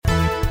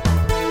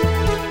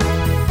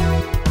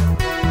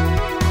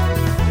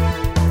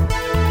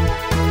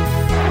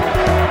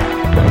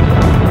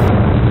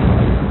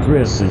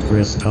Chris and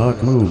Chris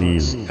Talk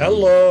Movies.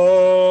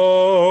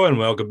 Hello, and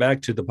welcome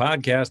back to the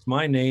podcast.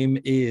 My name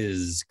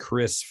is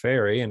Chris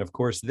Ferry, and of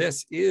course,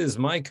 this is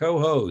my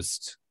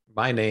co-host.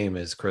 My name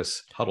is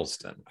Chris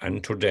Huddleston.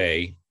 And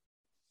today,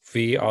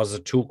 we are the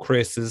two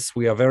Chris's.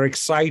 We are very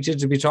excited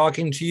to be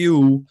talking to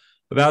you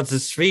about the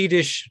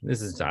Swedish.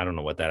 I don't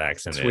know what that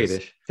accent is.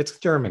 Swedish. It's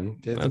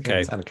German.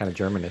 Okay. It sounded kind of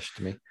Germanish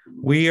to me.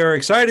 We are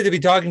excited to be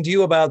talking to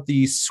you about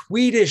the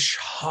Swedish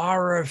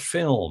horror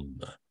film,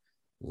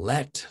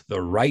 Let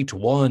the Right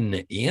One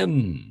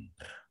In.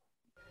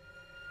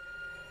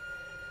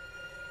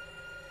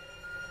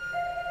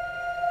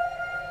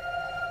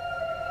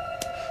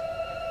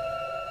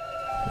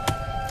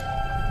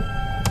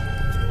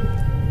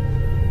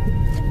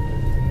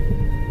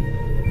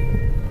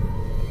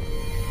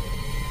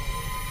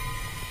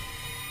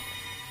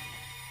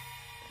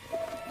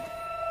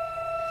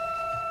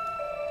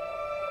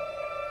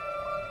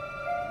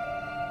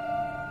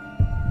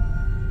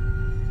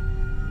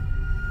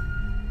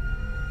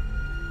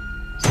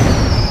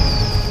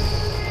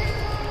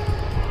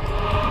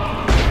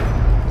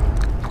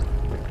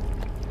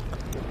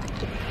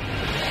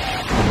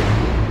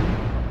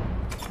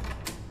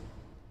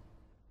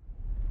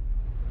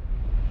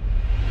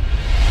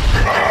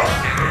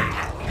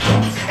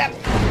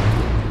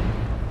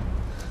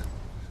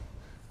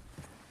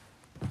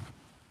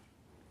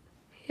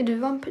 Är du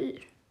vampyr?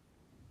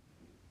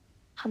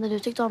 Hade du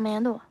tyckt om mig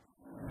ändå?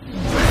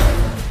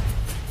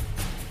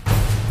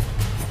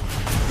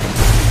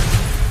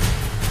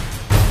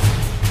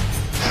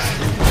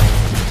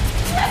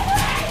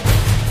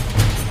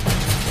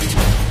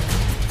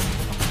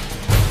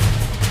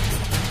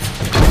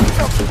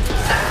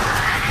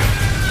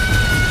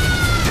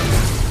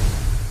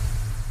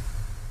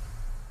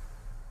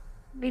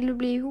 Vill du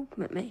bli ihop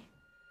med mig?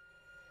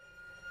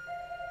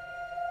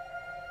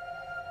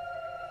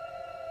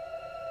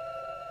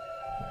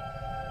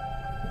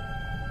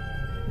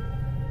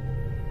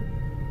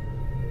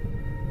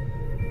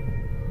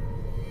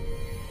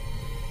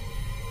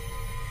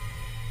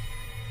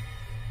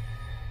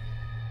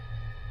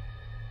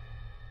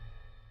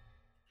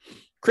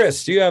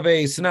 Chris, do you have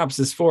a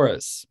synopsis for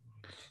us?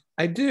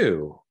 I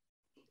do.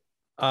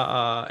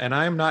 And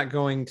I'm not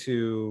going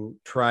to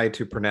try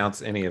to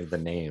pronounce any of the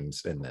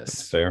names in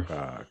this. Fair.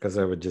 Because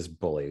I would just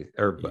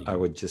I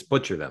would just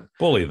butcher them.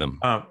 Bully them.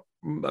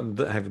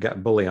 I've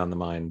got bully on the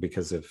mind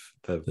because of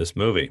This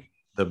movie.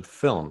 the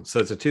film.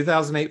 So it's a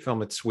 2008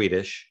 film. It's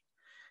Swedish.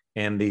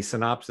 And the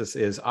synopsis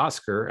is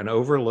Oscar, an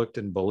overlooked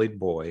and bullied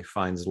boy,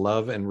 finds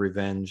love and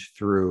revenge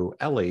through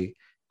Ellie,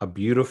 a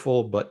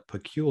beautiful but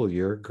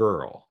peculiar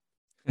girl.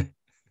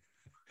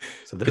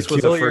 So this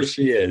was the first.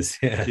 She is.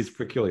 Yeah. She's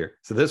peculiar.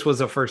 So this was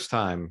the first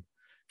time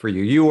for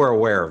you. You were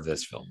aware of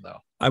this film, though.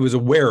 I was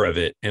aware of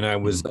it, and I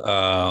was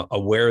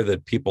aware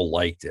that people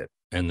liked it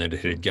and that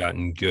it had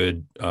gotten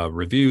good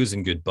reviews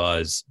and good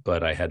buzz,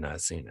 but I had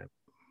not seen it.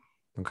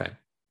 Okay.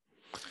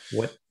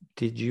 What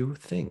did you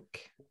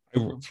think?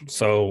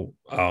 So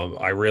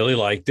I really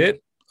liked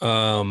it.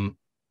 I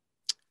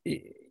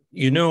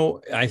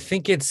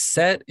think it's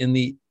set in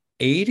the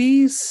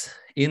 80s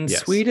in Yes.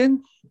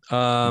 Sweden.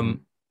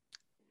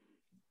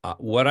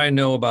 What I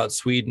know about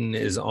Sweden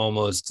is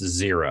almost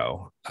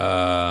zero.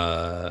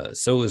 So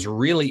it was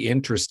really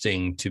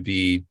interesting to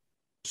be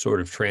sort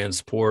of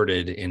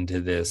transported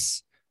into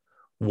this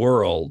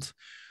world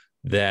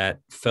that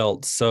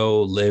felt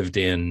so lived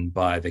in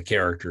by the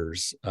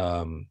characters,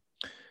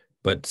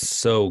 but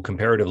so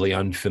comparatively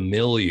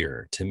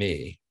unfamiliar to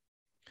me.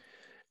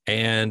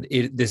 And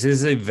this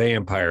is a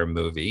vampire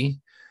movie,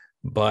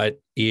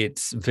 but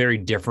it's very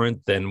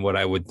different than what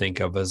I would think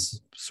of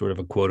as sort of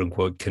a quote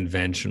unquote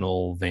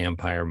conventional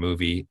vampire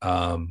movie.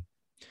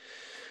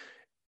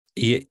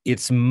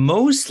 It's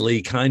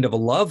mostly kind of a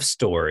love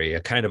story, a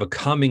kind of a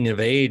coming of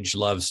age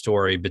love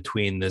story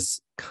between this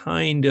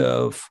kind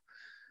of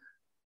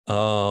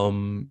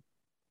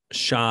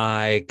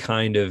shy,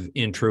 kind of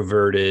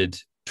introverted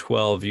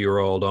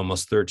 12-year-old,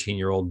 almost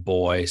 13-year-old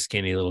boy,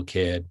 skinny little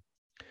kid,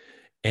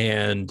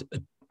 and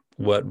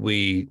what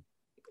we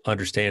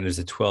understand is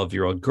a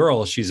 12-year-old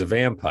girl. She's a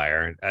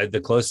vampire. And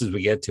the closest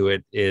we get to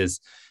it is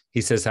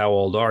he says, "How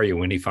old are you?"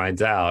 when he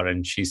finds out,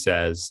 and she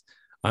says,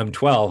 "I'm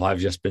 12. I've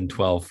just been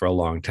 12 for a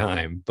long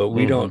time." But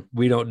we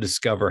don't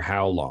discover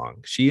how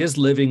long. She is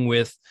living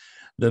with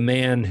the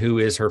man who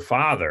is her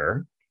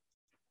father.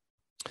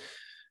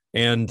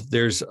 And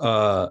there's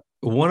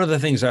one of the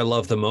things I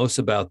love the most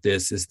about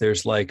this is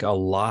there's like a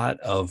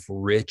lot of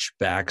rich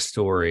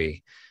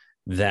backstory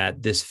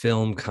that this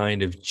film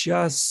kind of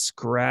just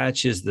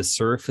scratches the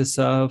surface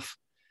of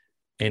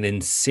and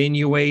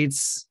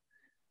insinuates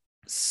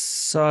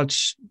so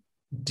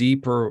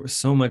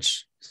many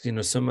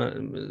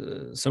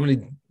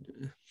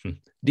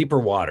deeper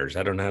waters.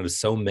 I don't know how to,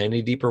 so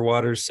many deeper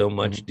waters, so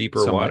much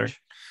deeper water.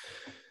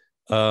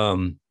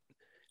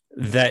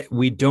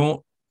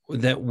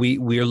 That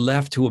we're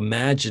left to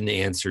imagine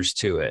the answers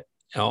to it.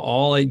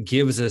 All it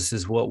gives us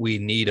is what we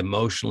need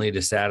emotionally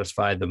to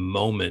satisfy the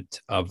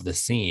moment of the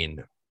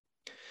scene.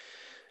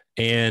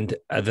 And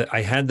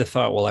I had the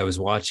thought while I was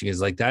watching is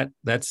like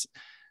that's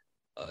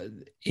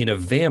in a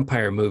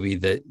vampire movie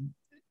that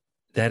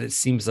it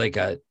seems like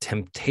a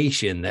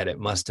temptation that it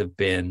must have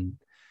been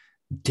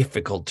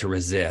difficult to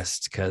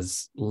resist,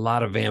 because a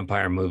lot of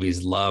vampire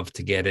movies love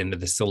to get into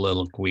the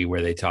soliloquy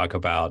where they talk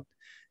about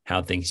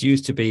how things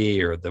used to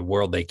be or the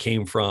world they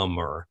came from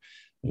or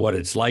what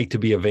it's like to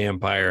be a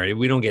vampire.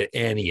 We don't get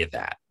any of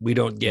that. We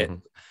don't get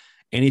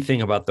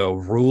anything about the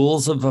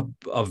rules of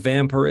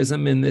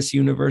vampirism in this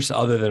universe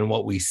other than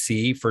what we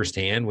see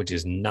firsthand, which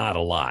is not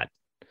a lot.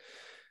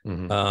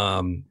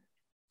 And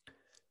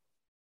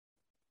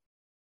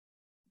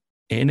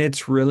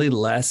it's really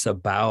less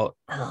about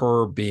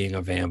her being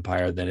a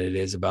vampire than it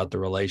is about the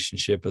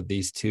relationship of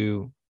these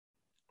two,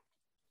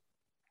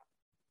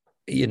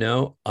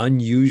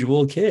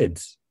 unusual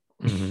kids.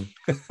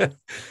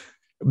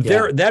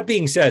 That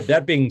being said,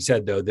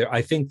 though,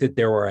 I think that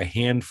there were a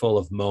handful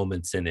of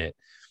moments in it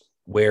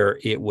where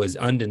it was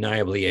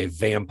undeniably a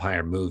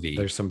vampire movie.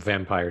 There's some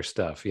vampire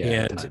stuff.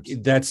 Yeah. And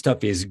that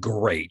stuff is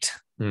great.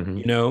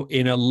 In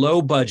a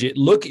low budget,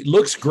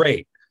 looks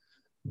great,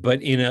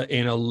 but in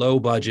a low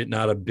budget,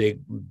 not a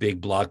big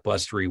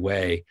blockbustery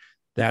way,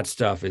 that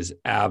stuff is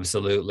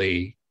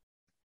absolutely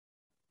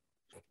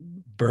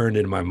burned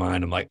in my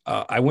mind. I'm like,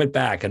 I went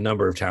back a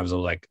number of times. I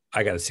was like,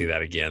 I got to see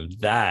that again.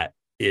 That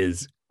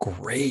is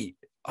great.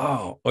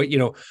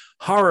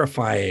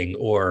 Horrifying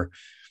or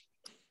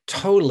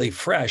totally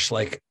fresh.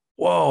 Like,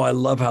 whoa, I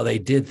love how they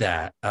did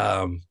that.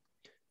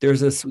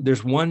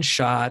 There's one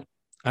shot.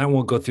 I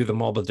won't go through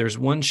them all, but there's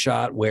one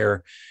shot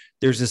where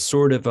there's this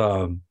sort of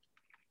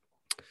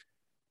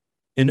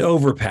an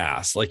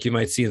overpass, like you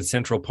might see in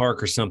Central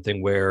Park or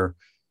something, where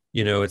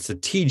it's a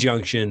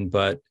T-junction,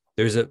 but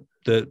there's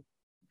the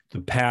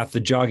path, the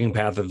jogging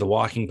path or the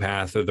walking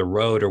path or the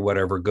road or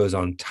whatever goes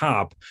on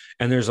top,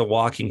 and there's a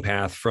walking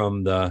path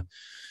from the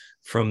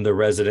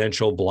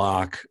residential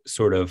block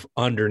sort of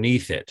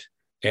underneath it,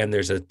 and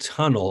there's a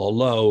tunnel, a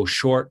low,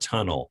 short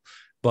tunnel,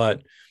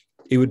 but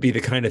it would be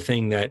the kind of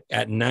thing that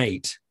at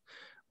night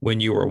when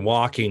you were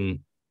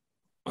walking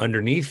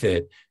underneath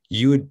it,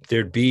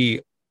 there'd be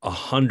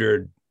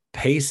 100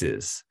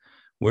 paces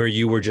where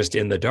you were just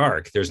in the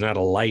dark. There's not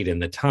a light in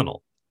the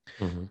tunnel.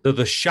 So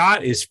the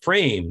shot is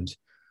framed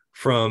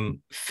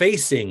from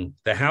facing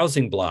the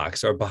housing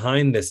blocks or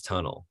behind this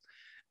tunnel.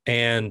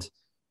 And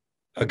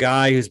a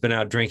guy who's been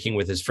out drinking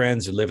with his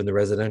friends who live in the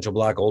residential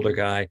block, older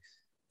guy,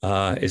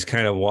 is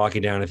kind of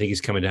walking down. I think he's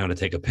coming down to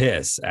take a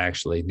piss,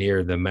 actually,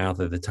 near the mouth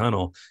of the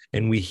tunnel.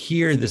 And we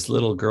hear this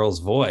little girl's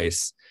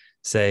voice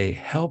say,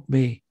 "Help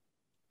me,"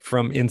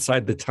 from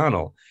inside the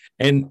tunnel.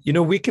 And,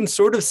 we can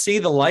sort of see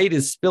the light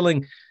is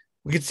spilling.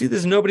 We can see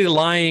there's nobody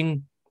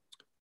lying.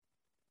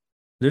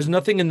 There's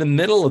nothing in the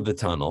middle of the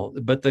tunnel,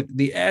 but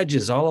the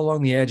edges, all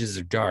along the edges,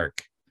 are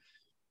dark.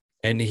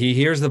 And he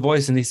hears the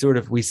voice and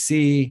we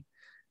see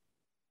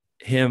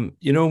him,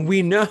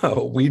 we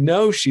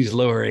know she's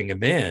luring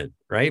him in,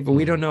 right? But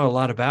we don't know a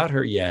lot about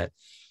her yet.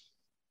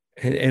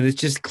 And it's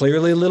just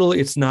clearly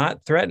it's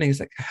not threatening. It's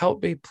like,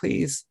 "Help me,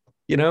 please."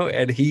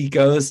 And he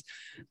goes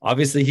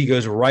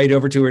right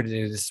over to her.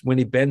 And when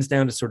he bends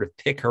down to sort of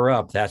pick her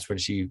up, that's when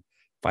she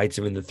bites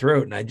him in the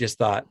throat. And I just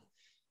thought,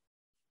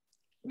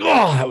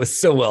 oh, that was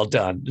so well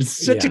done.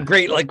 It's such a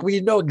great,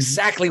 we know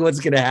exactly what's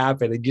going to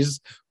happen and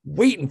just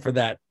waiting for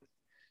that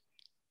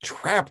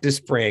trap to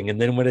spring.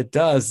 And then when it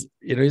does,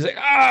 he's like,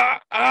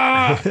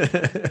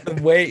 the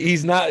way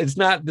it's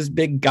not this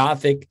big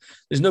gothic,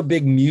 there's no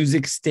big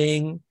music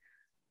sting.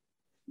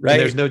 Right.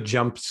 And there's no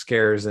jump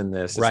scares in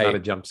this. It's not a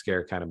jump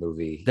scare kind of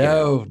movie.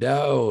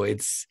 No,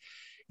 it's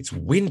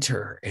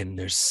winter and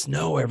there's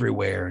snow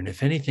everywhere. And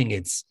if anything,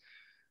 it's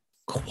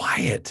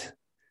quiet,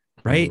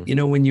 right?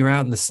 When you're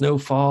out in the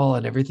snowfall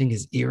and everything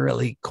is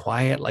eerily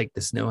quiet, like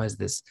the snow has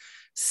this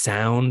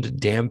sound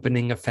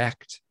dampening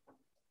effect.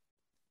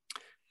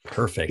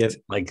 Perfect.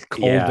 Like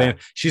cold.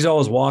 She's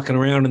always walking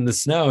around in the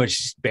snow and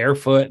she's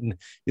barefoot. And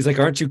he's like,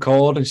 "Aren't you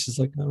cold?" And she's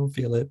like, "I don't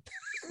feel it."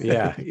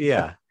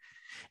 Yeah.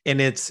 And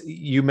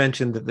you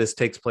mentioned that this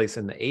takes place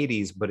in the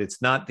 80s, but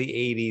it's not the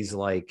 80s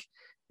like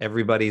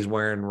everybody's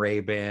wearing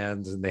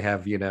Ray-Bans and they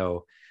have,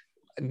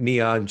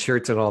 neon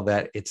shirts and all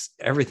that.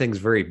 Everything's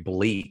very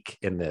bleak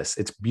in this.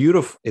 It's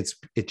beautiful. It's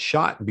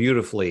shot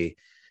beautifully,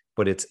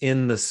 but it's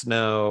in the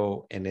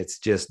snow and it's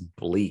just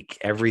bleak.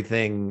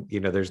 Everything,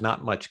 there's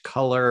not much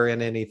color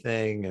in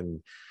anything.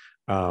 And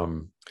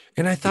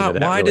I thought,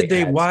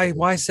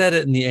 why set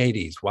it in the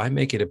 80s? Why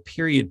make it a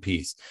period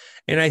piece?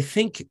 And I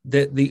think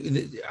that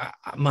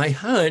my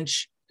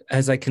hunch,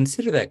 as I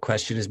consider that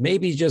question, is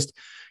maybe just,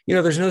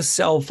 there's no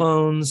cell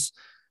phones,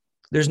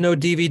 there's no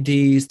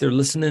DVDs, they're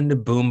listening to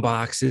boom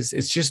boxes.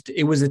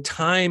 It was a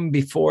time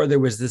before there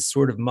was this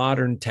sort of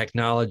modern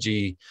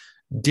technology,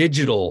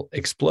 digital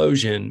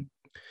explosion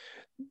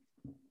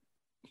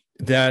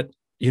that,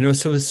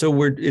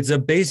 it's a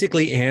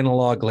basically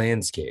analog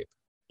landscape,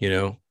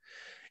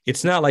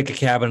 It's not like a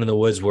cabin in the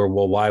woods where,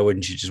 well, why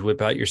wouldn't you just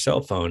whip out your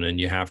cell phone and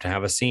you have to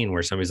have a scene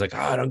where somebody's like, "Oh,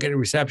 I don't get a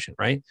reception,"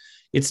 right?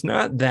 It's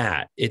not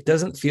that. It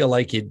doesn't feel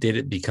like it did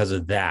it because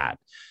of that.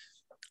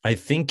 I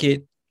think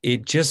it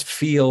just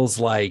feels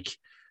like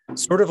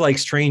sort of like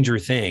Stranger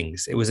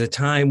Things. It was a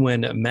time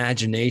when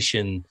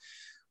imagination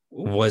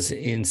was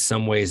in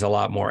some ways a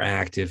lot more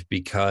active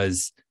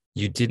because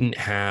you didn't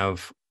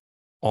have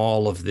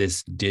all of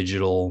this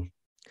digital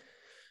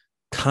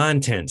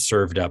content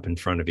served up in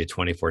front of you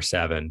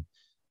 24/7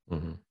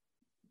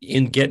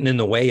 in getting in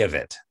the way of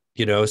it,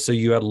 so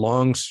you had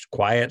long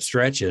quiet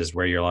stretches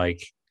where you're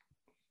like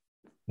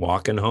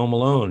walking home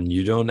alone.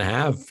 You don't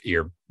have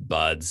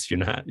earbuds. You're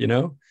not,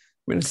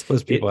 I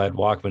suppose people had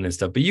Walkman and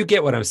stuff, but you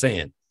get what I'm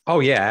saying. Oh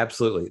yeah,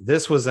 absolutely.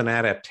 This was an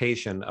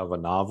adaptation of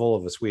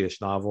a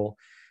Swedish novel.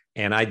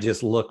 And I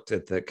just looked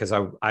at because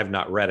I've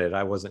not read it.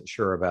 I wasn't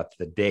sure about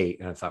the date.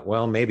 And I thought,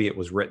 well, maybe it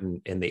was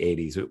written in the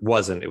 80s. It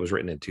wasn't. It was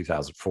written in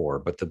 2004,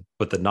 but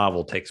the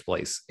novel takes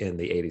place in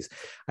the 80s.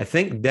 I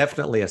think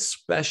definitely,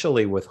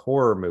 especially with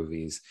horror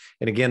movies.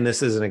 And again,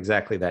 this isn't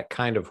exactly that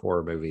kind of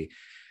horror movie,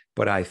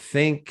 but I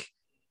think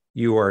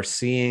you are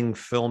seeing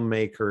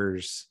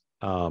filmmakers,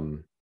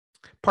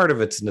 part of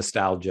it's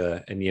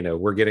nostalgia. And,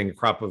 we're getting a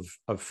crop of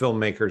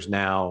filmmakers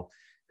now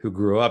who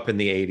grew up in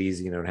the 80s,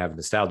 and have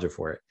nostalgia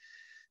for it.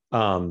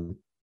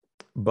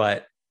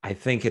 But I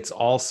think it's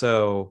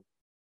also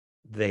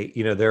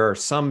there are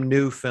some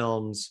new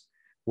films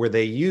where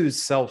they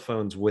use cell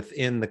phones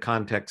within the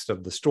context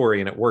of the story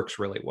and it works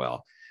really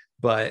well.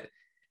 But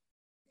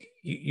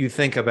you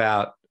think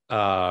about,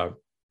 a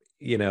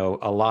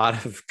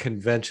lot of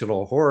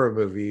conventional horror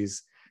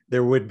movies,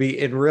 there would be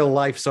in real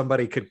life,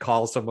 somebody could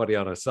call somebody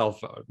on a cell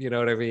phone, you know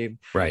what I mean?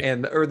 Right.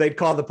 Or they'd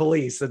call the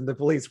police and the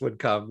police would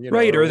come,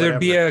 right. Or there'd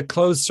be a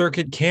closed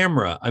circuit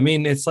camera. I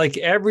mean, it's like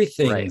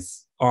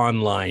everything's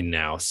online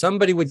now.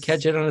 Somebody would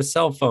catch it on a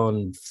cell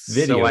phone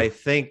video. So I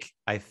think,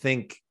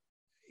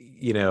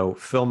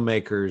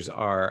 filmmakers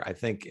are, I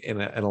think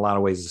in a lot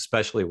of ways,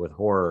 especially with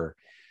horror,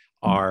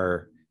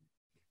 are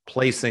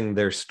placing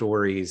their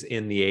stories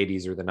in the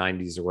 80s or the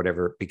 90s or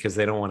whatever, because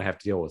they don't want to have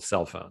to deal with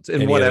cell phones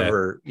and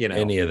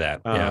any of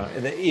that. Yeah.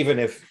 And even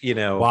if,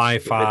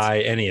 Wi-Fi,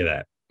 any of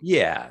that.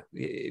 Yeah.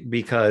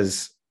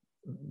 Because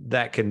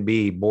that can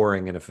be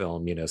boring in a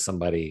film,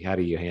 how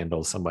do you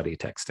handle somebody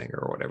texting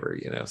or whatever,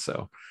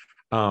 so,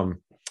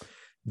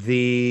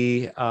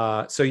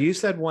 so you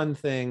said one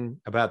thing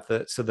about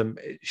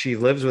she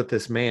lives with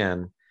this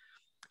man,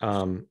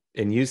 and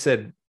you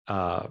said,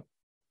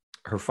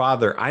 her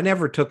father, I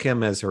never took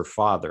him as her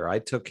father. I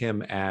took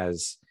him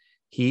as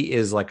he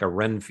is like a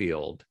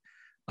Renfield.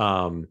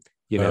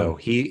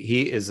 He's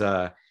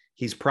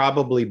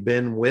probably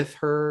been with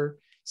her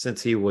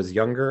since he was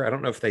younger. I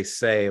don't know if they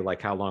say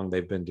like how long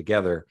they've been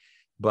together,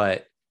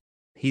 but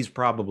he's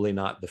probably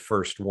not the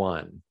first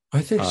one.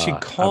 I think she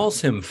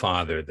calls him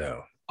father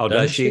though. Oh,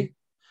 does she?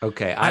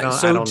 Okay. I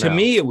don't know. To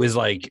me, it was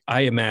like,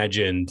 I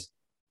imagined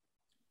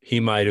he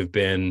might've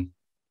been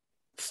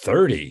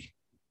 30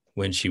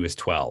 when she was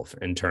 12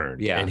 and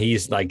turned. Yeah. And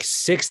he's like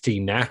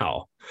 60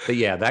 now. But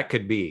yeah, that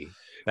could be.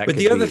 But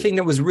the other thing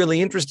that was really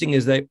interesting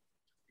is that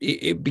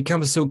it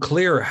becomes so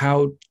clear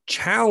how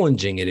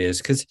challenging it is,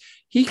 because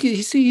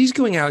he's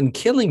going out and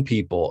killing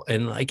people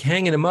and like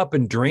hanging them up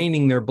and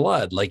draining their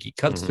blood. Like he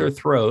cuts their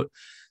throat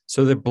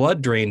so their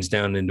blood drains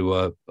down into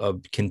a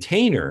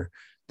container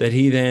that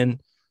he then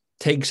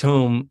takes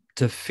home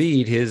to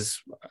feed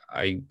his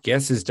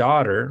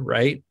daughter,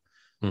 right?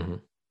 Mm-hmm.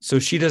 So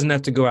she doesn't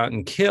have to go out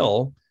and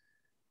kill.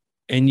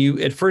 And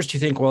at first you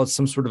think, well, it's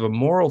some sort of a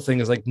moral thing.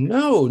 It's like,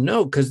 no,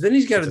 because then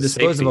he's got to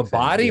dispose of a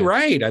body, yeah.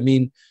 Right? I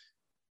mean,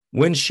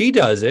 when she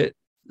does it,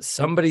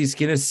 somebody's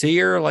going to see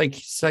her like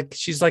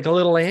she's like a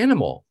little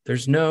animal.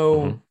 There's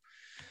no,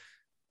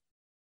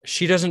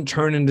 she doesn't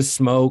turn into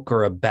smoke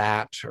or a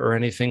bat or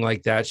anything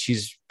like that.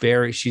 She's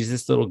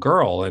this little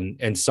girl,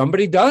 and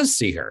somebody does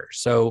see her.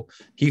 So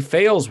he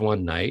fails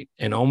one night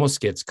and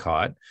almost gets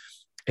caught.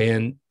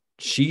 And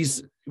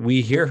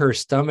we hear her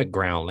stomach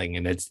growling,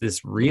 and it's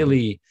this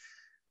really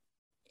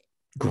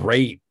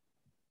great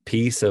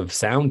piece of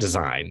sound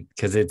design,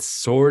 because it's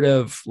sort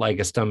of like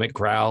a stomach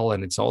growl,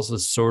 and it's also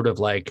sort of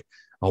like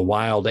a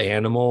wild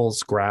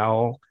animal's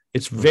growl.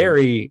 It's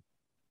very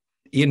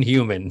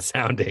inhuman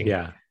sounding.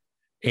 Yeah.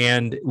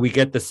 And we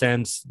get the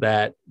sense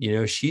that,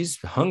 she's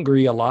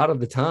hungry a lot of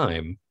the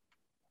time.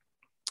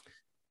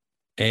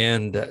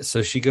 And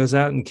so she goes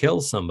out and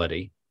kills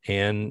somebody,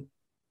 and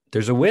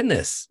there's a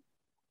witness.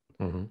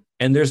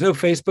 And there's no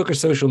Facebook or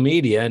social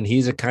media, and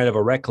he's a kind of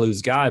a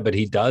recluse guy, but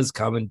he does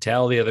come and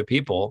tell the other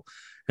people,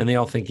 and they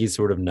all think he's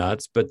sort of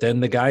nuts. But then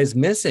the guy's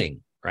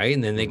missing, right?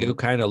 And then they go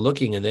kind of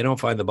looking, and they don't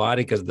find the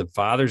body because the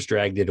father's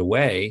dragged it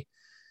away.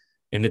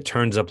 And it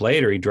turns up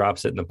later, he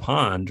drops it in the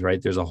pond,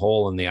 right? There's a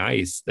hole in the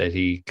ice that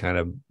he kind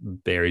of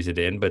buries it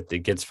in, but it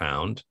gets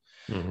found.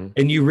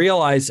 And you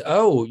realize,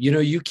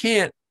 you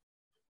can't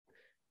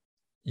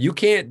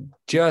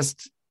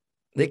just...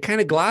 They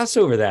kind of gloss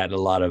over that in a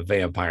lot of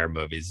vampire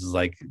movies. It's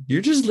like, you're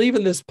just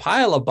leaving this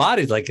pile of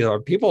bodies. Like, are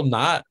people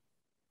not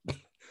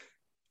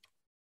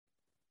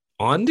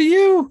onto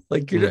you?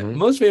 Like,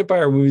 most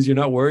vampire movies, you're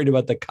not worried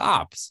about the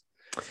cops.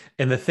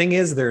 And the thing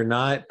is, they're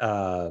not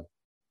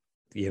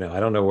I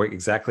don't know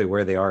exactly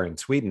where they are in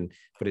Sweden,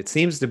 but it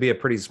seems to be a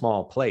pretty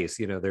small place.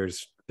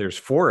 There's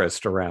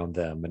forest around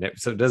them, and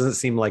so it doesn't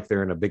seem like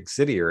they're in a big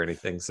city or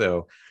anything.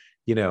 So,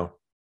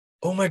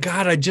 Oh my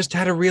God, I just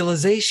had a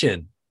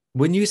realization.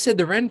 When you said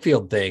the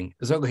Renfield thing,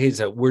 it's okay.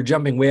 So we're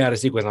jumping way out of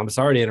sequence. I'm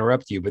sorry to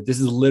interrupt you, but this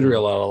is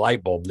literally a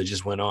light bulb that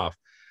just went off.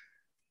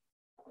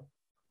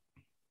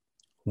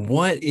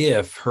 What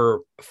if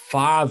her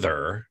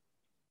father,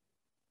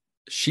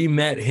 she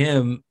met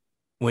him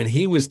when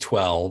he was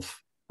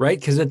 12, right?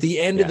 Because at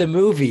the end of the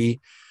movie,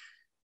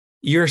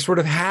 you're sort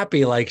of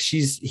happy, like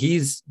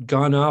he's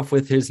gone off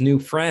with his new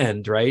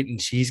friend, right?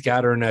 And she's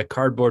got her in a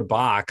cardboard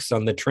box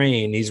on the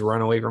train. He's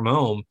run away from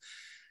home,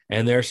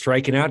 and they're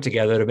striking out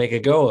together to make a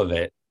go of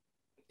it.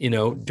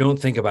 Don't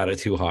think about it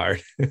too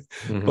hard.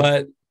 Mhm.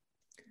 But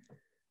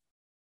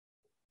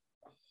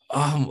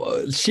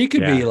she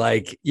could be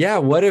like, yeah,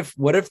 what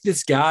if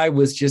this guy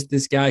was just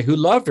this guy who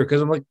loved her?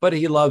 Because I'm like, but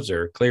he loves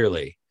her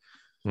clearly.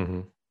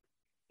 Mhm.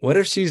 What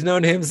if she's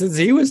known him since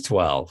he was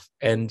 12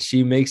 and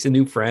she makes a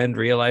new friend,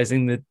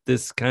 realizing that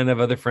this kind of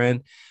other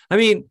friend, I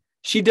mean,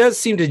 she does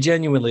seem to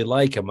genuinely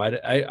like him.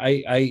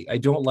 I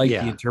don't like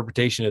the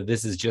interpretation of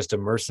this is just a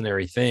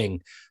mercenary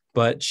thing,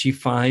 but she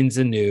finds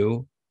a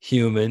new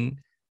human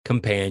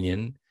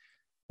companion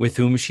with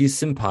whom she's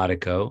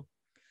simpatico.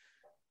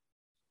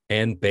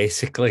 And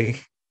basically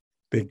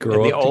they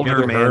grow the up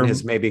older together. man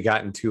has maybe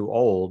gotten too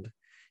old,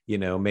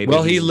 maybe.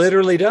 Well, he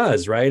literally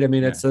does, right? I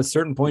mean, at a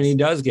certain point he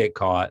does get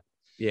caught.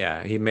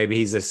 Yeah,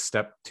 he's a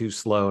step too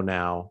slow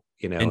now,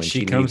 and she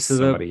needs comes to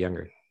somebody the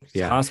younger.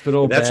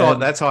 hospital. That's bed. all.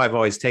 That's how I've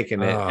always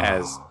taken it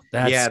as.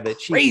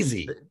 That's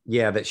crazy.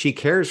 That she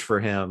cares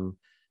for him,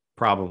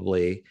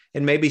 probably,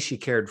 and maybe she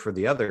cared for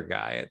the other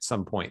guy at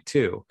some point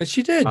too. But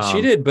she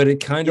did, but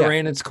it kind of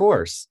ran its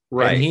course,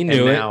 right? And he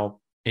knew it,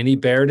 and he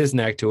bared his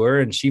neck to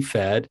her, and she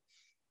fed,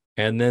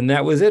 and then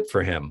that was it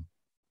for him.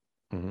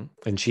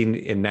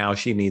 Mm-hmm. And now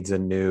she needs a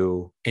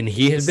new. And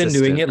he had been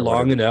doing it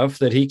long enough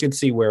that he could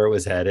see where it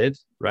was headed,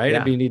 right?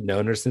 I mean, he'd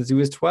known her since he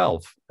was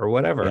 12 or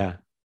whatever. Yeah.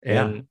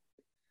 And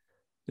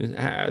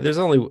there's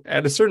only,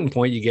 at a certain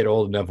point, you get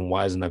old enough and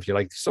wise enough, you're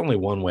like, there's only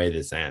one way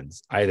this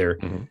ends. Either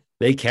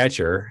they catch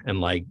her and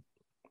like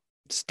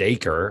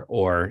stake her,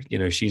 or,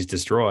 she's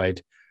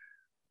destroyed,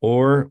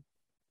 or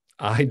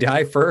I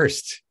die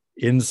first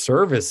in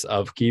service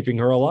of keeping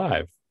her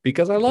alive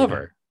because I love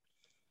her.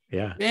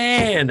 Yeah.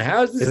 Man,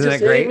 how's this Isn't just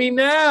that great? hitting me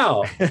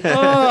now?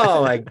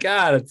 Oh my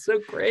God, it's so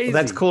crazy. Well,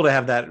 that's cool to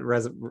have that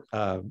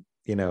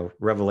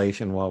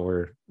revelation while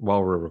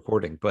we're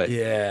recording. But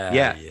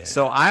yeah.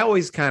 So I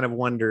always kind of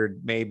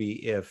wondered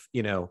maybe if,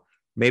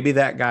 maybe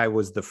that guy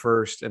was the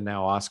first and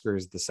now Oscar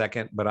is the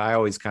second. But I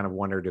always kind of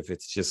wondered if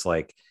it's just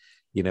like,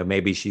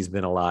 maybe she's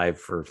been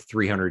alive for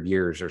 300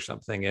 years or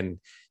something, and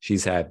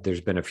there's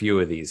been a few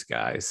of these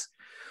guys.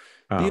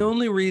 The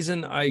only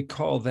reason I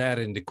call that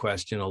into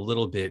question a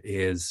little bit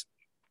is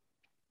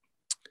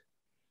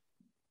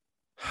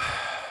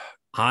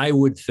I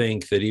would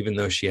think that even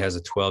though she has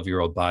a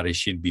 12-year-old body,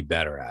 she'd be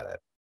better at it.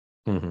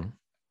 Mm-hmm.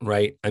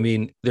 Right? I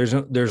mean, there's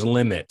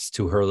limits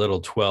to her little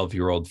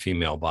 12-year-old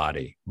female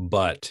body,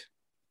 but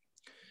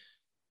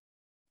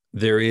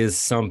there is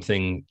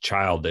something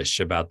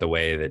childish about the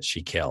way that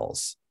she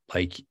kills.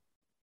 Like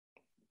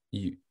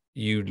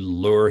you'd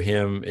lure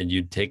him and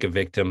you'd take a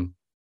victim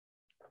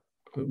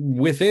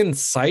within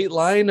sight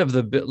line of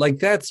like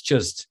that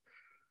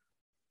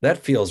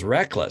feels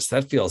reckless.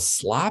 That feels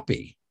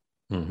sloppy.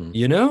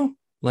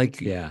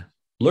 Like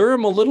lure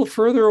him a little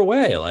further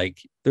away. Like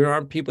there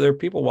are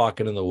people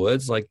walking in the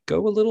woods. Like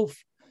go a little,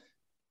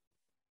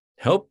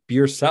 help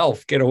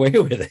yourself get away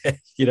with it.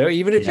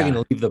 Even if you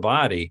can leave the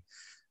body,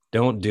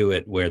 don't do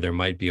it where there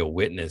might be a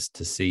witness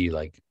to see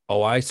like,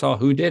 oh, I saw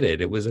who did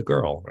it. It was a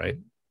girl, right?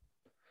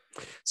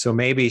 So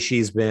maybe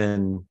she's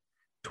been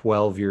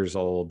 12 years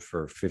old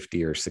for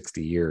 50 or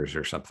 60 years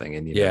or something.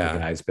 And, the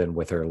guy's been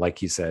with her,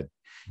 like you said,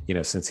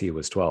 since he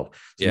was 12.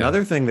 So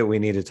another thing that we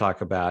need to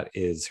talk about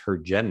is her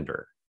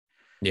gender.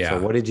 Yeah.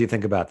 So what did you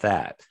think about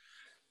that?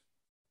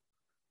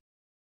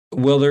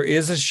 Well, there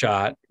is a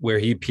shot where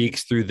he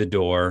peeks through the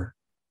door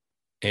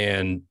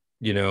and,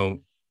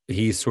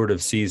 he sort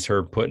of sees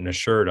her putting a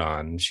shirt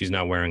on. She's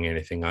not wearing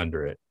anything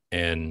under it.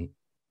 And,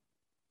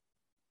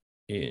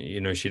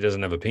 she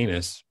doesn't have a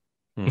penis.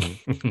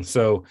 Mm-hmm.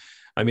 So,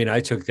 I mean, I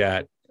took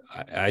that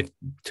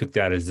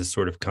as this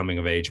sort of coming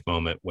of age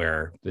moment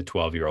where the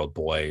 12-year-old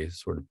boy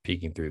sort of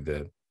peeking through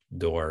the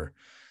door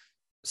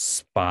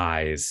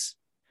spies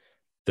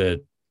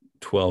the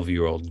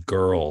 12-year-old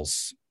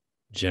girl's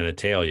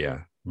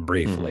genitalia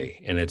briefly.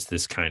 Mm-hmm. And it's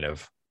this kind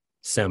of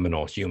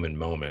seminal human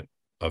moment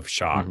of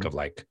shock of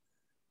like,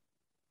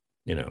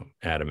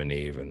 Adam and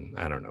Eve, and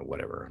I don't know,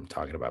 whatever I'm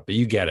talking about, but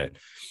you get it.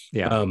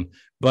 Yeah.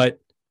 But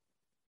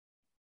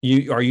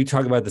are you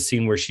talking about the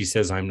scene where she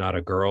says, "I'm not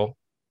a girl"?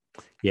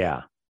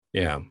 Yeah.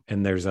 Yeah.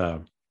 And there's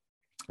I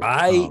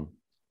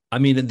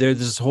mean, there's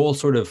this whole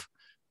sort of,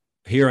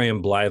 here I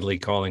am blithely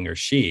calling her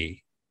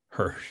she,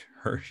 her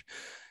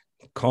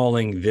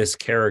calling this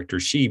character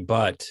she,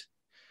 but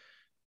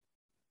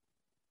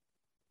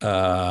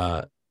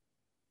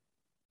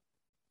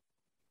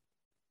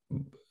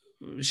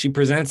she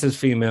presents as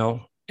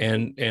female,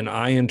 and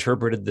I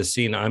interpreted the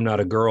scene, I'm not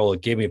a girl.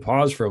 It gave me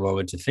pause for a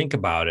moment to think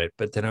about it.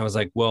 But then I was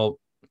like, well,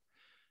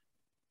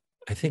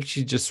 I think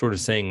she's just sort of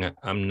saying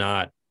I'm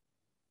not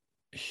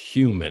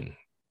human,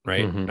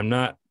 right? Mhm. I'm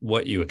not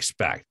what you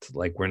expect.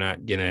 Like, we're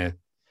not gonna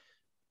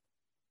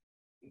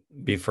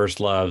be first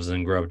loves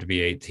and grow up to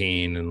be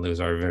 18 and lose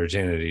our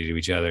virginity to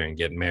each other and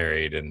get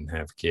married and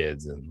have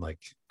kids. And like,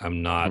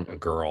 I'm not a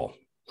girl.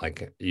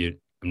 Like, I'm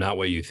not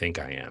what you think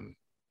I am.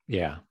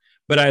 Yeah.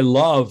 But I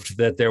loved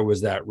that there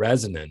was that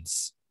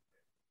resonance.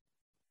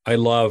 I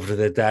loved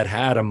that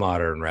had a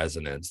modern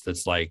resonance.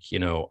 That's like, you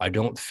know, I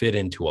don't fit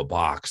into a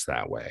box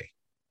that way.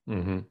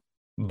 Mm-hmm.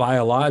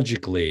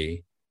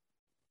 Biologically,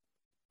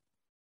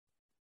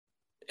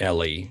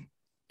 Ellie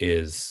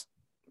is,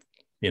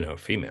 you know,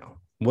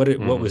 female. What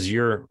was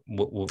your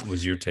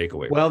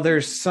takeaway? Well,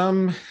 there's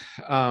some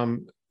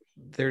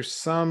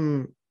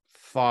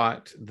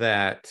thought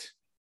that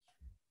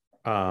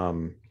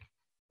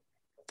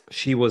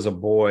she was a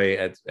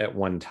boy at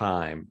one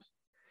time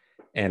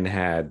and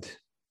had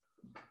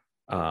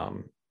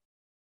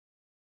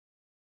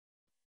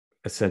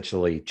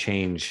essentially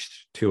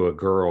changed to a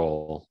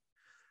girl.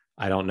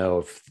 I don't know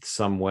if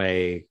some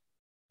way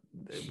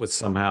it was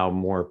somehow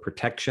more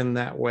protection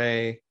that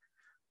way.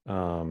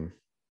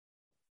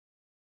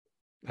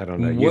 I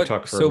don't know. You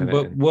talk for a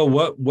minute. But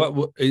what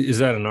is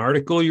that, an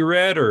article you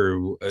read, or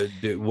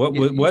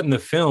what in the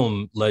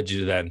film led you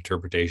to that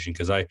interpretation?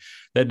 Because that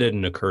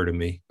didn't occur to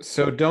me.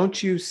 So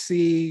don't you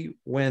see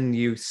when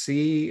you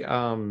see?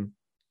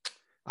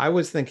 I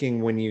was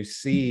thinking when you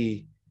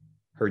see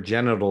her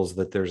genitals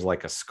that there's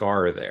like a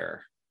scar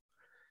there,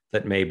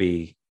 that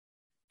maybe,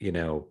 you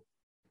know,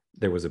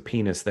 there was a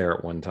penis there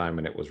at one time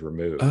and it was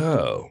removed.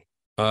 Oh,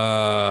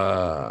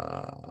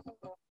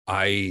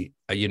 I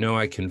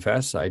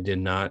confess I did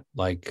not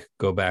like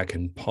go back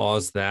and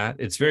pause that.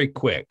 It's very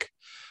quick.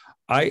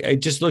 I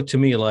just looked to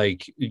me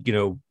like, you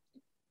know,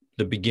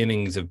 the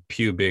beginnings of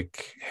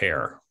pubic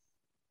hair.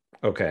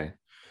 Okay.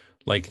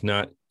 Like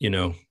not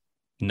an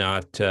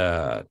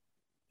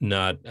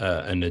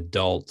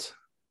adult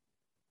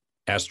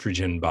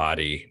estrogen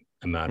body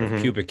amount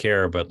of pubic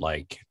hair, but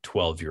like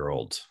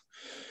 12-year-olds.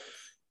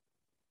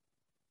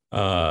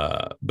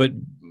 But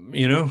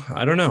you know,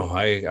 I don't know.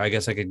 I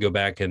guess I could go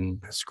back and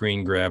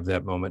screen grab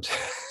that moment.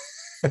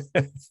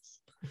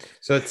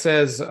 So it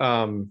says,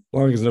 long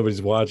as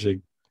nobody's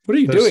watching. What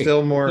are you doing?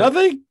 Still more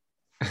nothing.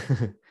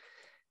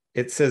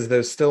 It says,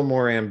 though still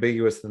more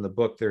ambiguous than the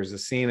book, there's a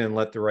scene in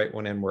Let the Right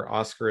One In where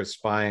Oscar is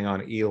spying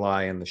on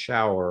Eli in the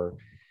shower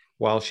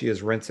while she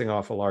is rinsing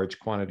off a large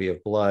quantity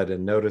of blood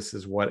and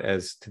notices what,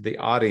 as to the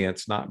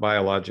audience, not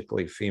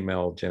biologically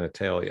female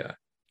genitalia.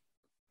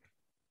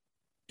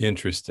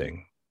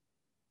 Interesting.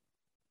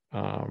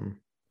 The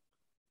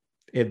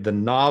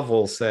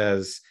novel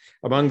says,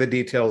 among the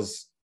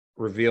details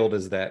revealed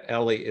is that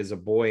Ellie is a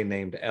boy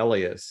named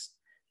Elias,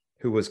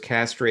 who was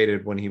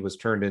castrated when he was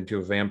turned into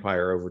a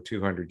vampire over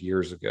 200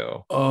 years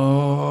ago.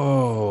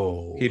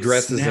 Oh, he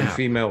dresses in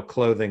female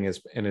clothing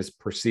and is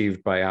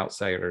perceived by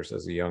outsiders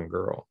as a young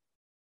girl.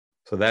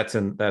 So that's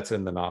in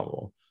the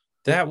novel.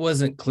 That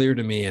wasn't clear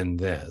to me in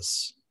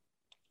this.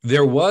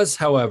 There was,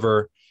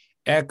 however,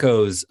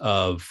 echoes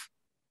of,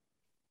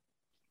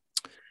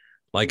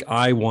 like,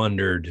 I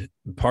wondered,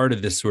 part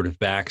of this sort of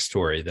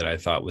backstory that I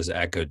thought was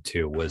echoed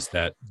to was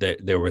that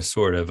there was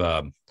sort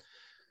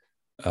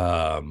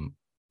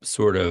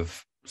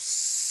of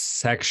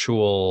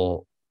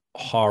sexual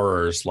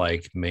horrors,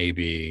 like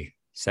maybe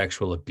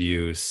sexual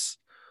abuse,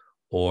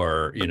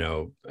 or, you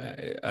know,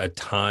 a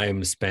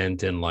time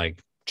spent in like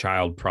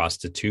child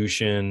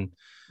prostitution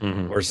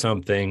or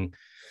something.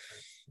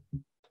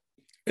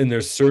 And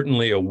there's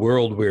certainly a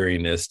world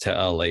weariness to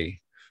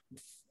Ellie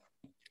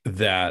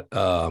that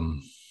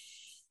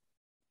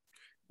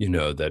you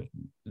know, that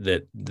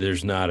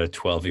there's not a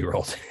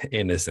 12-year-old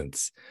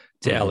innocence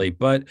to Ellie,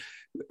 but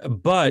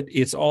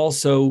it's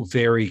also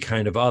very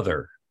kind of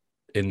other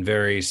and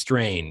very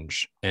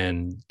strange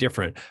and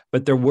different.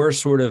 But there were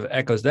sort of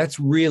echoes. That's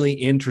really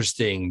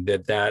interesting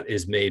that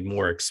is made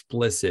more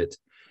explicit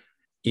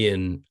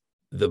in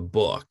the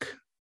book,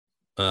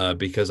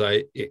 because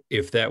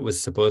if that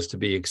was supposed to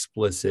be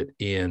explicit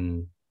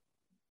in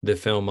the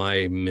film,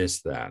 I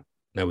missed that.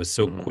 That was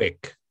so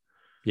quick.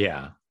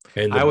 Yeah.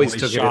 And I always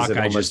took it as it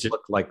almost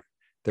looked like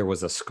there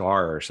was a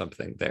scar or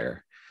something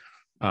there.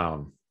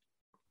 But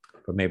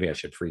maybe I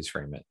should freeze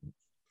frame it,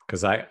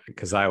 because I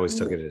always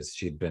took it as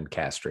she'd been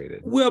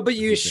castrated. Well, but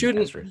you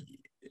shouldn't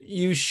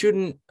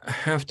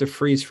have to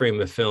freeze frame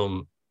a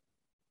film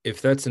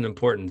if that's an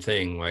important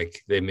thing.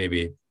 Like, they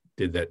maybe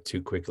did that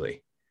too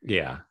quickly.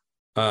 Yeah.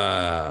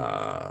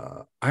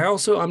 I'm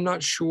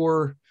not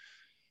sure,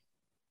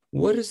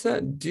 what does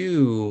that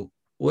do?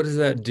 What does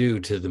that do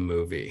to the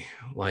movie?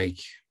 Like,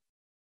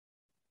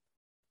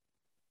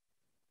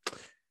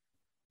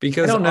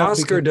 because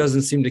Oscar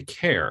doesn't seem to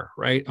care,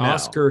 right? No.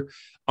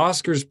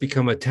 Oscar's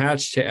become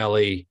attached to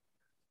Ellie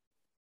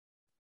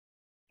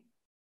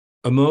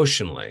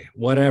emotionally,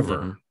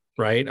 whatever,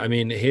 right? I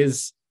mean,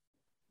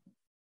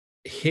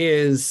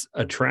 his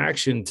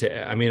attraction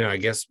to, I mean, I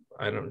guess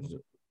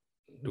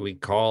do we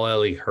call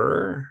Ellie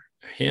her,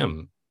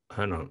 him?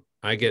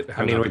 I get I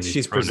hung mean, up when in these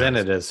she's pronouns.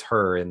 presented as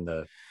her in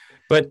the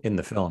But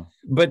film.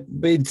 but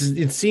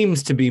it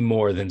seems to be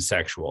more than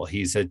sexual.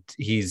 He's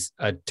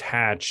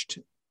attached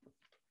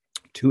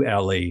to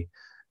Ellie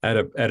at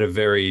a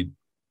very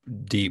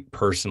deep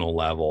personal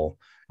level.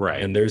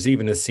 Right. And there's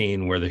even a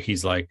scene where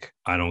he's like,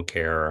 I don't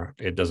care.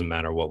 It doesn't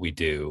matter what we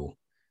do.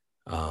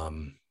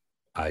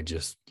 I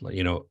just,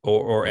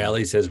 or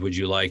Ellie says, would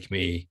you like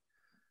me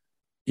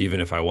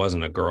even if I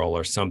wasn't a girl,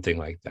 or something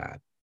like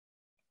that?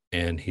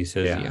 And he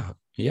says,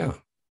 yeah.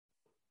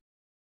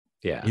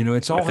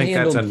 It's all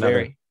handled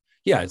very,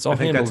 it's all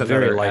handled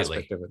very lightly.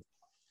 Aspect of it.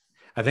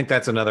 I think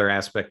that's another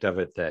aspect of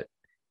it, that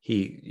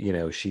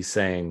she's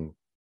saying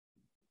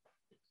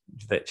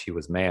that she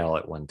was male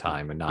at one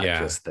time, and not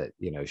just that,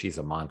 she's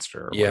a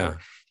monster. Or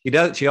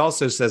whatever. She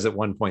also says at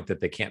one point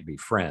that they can't be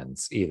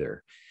friends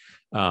either.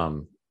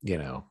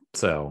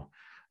 So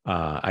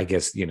I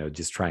guess,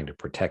 just trying to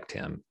protect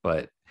him.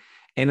 But,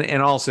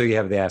 and also you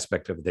have the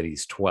aspect of that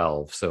he's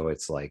 12. So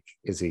it's like,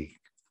 is he,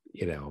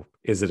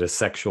 is it a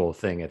sexual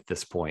thing at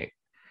this point?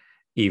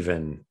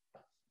 Even,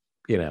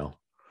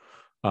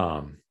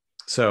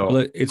 so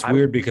it's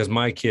weird because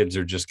my kids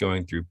are just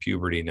going through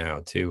puberty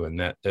now too. And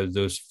that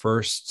those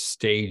first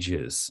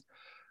stages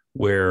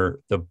where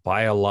the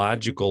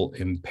biological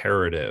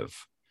imperative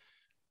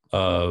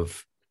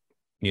of,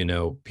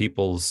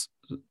 people's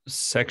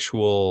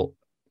sexual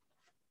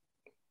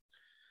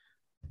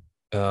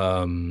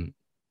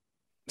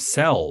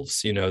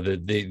selves,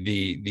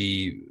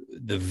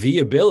 the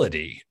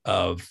viability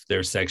of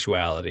their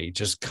sexuality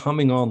just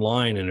coming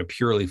online in a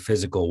purely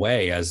physical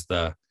way as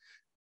the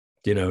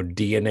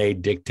DNA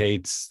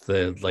dictates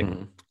the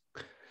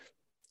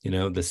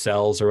the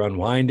cells are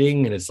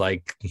unwinding, and it's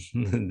like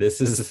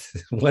this is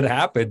what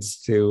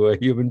happens to a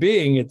human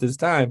being at this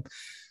time.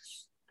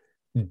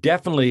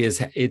 Definitely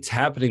it's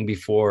happening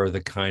before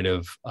the kind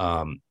of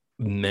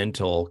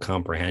mental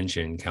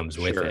comprehension comes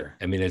with it.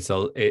 I mean,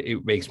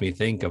 it makes me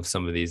think of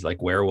some of these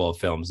like werewolf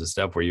films and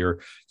stuff where you're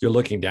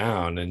looking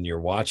down and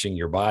you're watching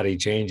your body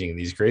changing and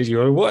these crazy,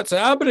 what's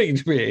happening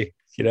to me,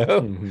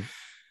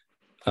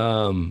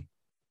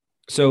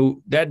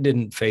 so that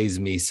didn't faze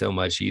me so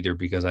much either,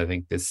 because I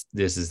think this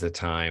is the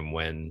time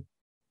when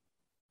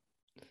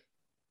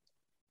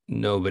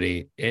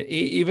nobody,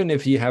 even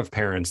if you have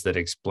parents that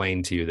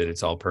explain to you that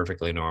it's all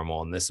perfectly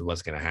normal and this is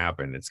what's going to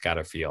happen, it's got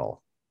to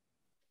feel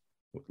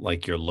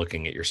like you're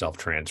looking at yourself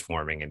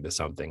transforming into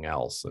something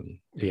else. And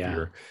if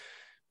you're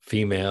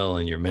female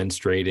and you're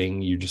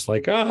menstruating, you're just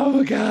like,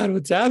 oh God,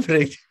 what's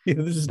happening?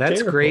 That's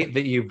terrible. Great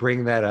that you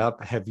bring that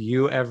up. Have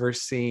you ever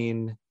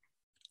seen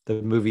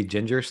the movie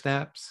Ginger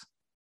Snaps?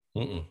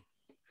 Mm-mm.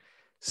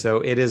 So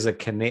it is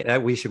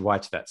we should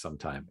watch that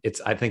sometime.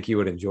 I think you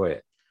would enjoy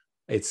it.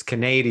 It's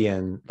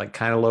Canadian, like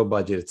kind of low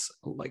budget. It's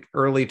like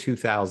early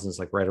 2000s,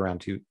 like right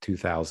around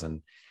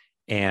 2000.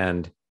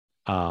 And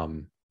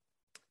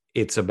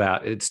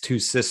it's two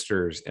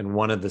sisters, and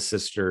one of the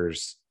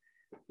sisters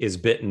is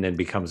bitten and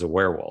becomes a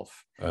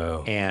werewolf.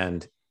 Oh.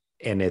 And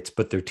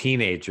but they're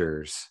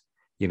teenagers,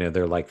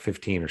 they're like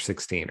 15 or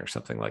 16 or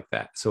something like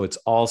that. So it's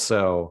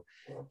also,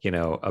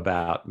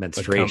 about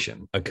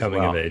menstruation, a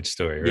coming of age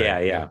story.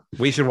 Right? Yeah.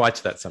 We should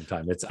watch that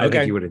sometime. I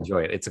think you would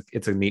enjoy it.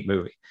 It's a neat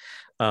movie.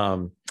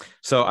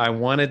 So I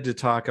wanted to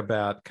talk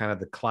about kind of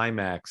the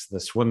climax, the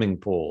swimming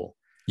pool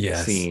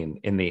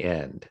scene in the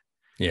end.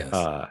 Yes.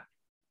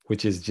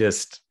 Which is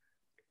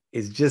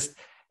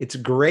it's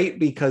great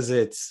because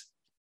it's,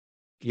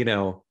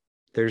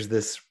 there's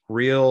this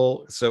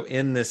so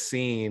in this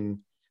scene,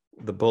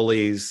 the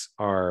bullies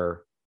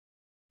are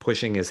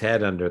pushing his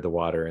head under the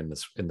water in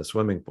the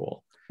swimming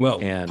pool. Well,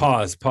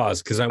 pause,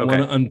 because I want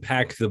to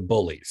unpack the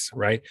bullies,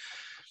 right?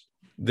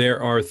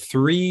 There are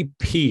 3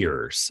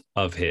 peers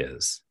of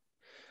his.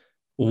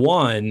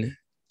 One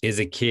is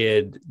a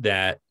kid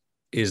that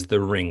is the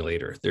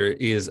ringleader. There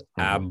is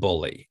a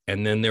bully.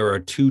 And then there are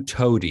 2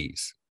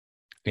 toadies.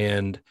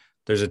 And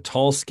there's a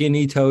tall,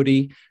 skinny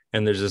toady,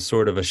 and there's a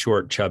sort of a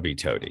short, chubby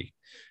toady.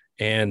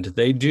 And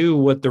they do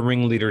what the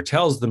ringleader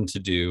tells them to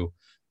do,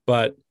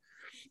 but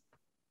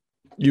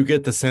you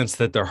get the sense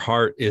that their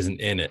heart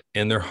isn't in it,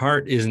 and their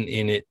heart isn't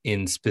in it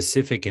in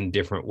specific and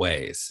different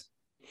ways.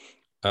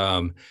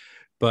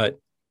 But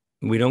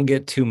we don't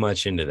get too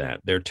much into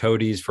that. They're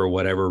toadies for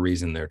whatever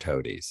reason. They're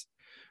toadies.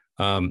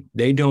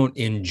 They don't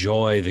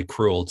enjoy the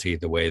cruelty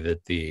the way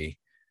that the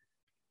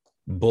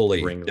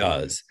bully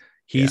does.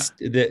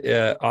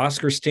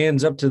 Oscar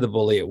stands up to the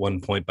bully at one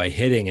point by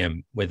hitting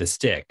him with a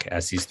stick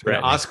as he's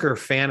threatening. And Oscar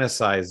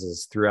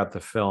fantasizes throughout the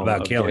film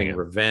about getting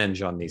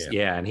revenge on these.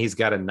 Yeah. And he's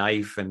got a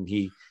knife, and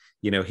he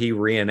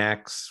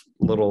reenacts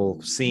little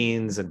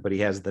scenes, but he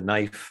has the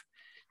knife,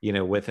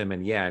 with him,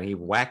 and he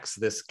whacks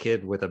this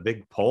kid with a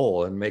big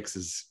pole and makes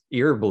his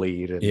ear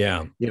bleed.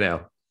 And,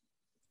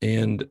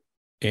 and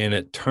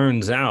it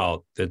turns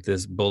out that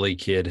this bully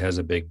kid has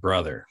a big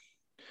brother.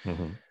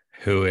 Mm-hmm.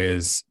 Who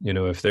is,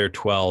 if they're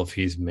 12,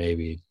 he's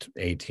maybe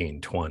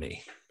 18,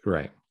 20.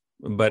 Right.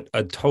 but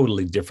a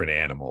totally different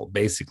animal,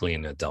 basically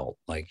an adult.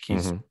 Like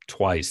he's Mhm.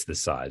 twice the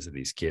size of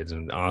these kids,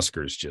 and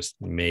Oscar's just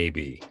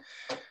maybe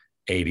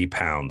 80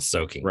 pounds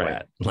soaking Right.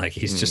 wet. Like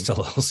he's just a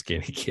little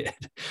skinny kid.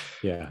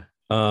 Yeah.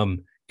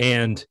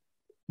 And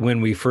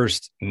when we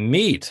first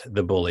meet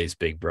the bully's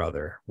big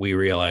brother, we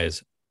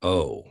realize,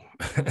 oh,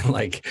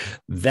 like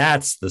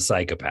that's the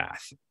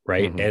psychopath,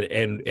 right?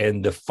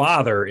 And the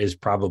father is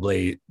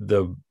probably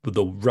the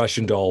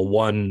Russian doll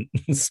one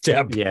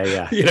step,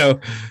 Yeah.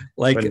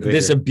 like One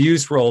this bigger.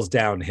 abuse rolls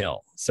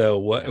downhill. So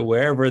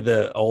wherever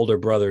the older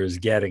brother is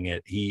getting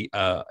it, he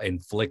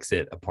inflicts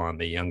it upon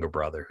the younger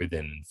brother, who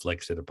then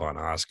inflicts it upon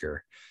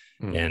Oscar,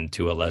 and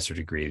to a lesser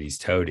degree these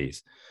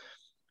toadies.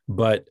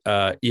 But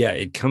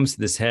it comes to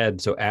this head.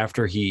 So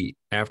after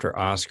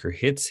Oscar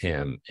hits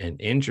him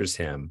and injures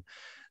him,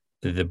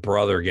 the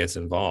brother gets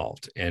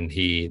involved, and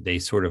they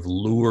sort of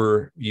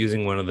lure,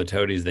 using one of the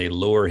toadies, they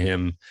lure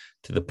him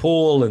to the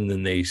pool, and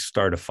then they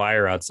start a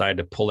fire outside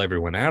to pull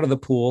everyone out of the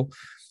pool.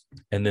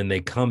 And then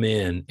they come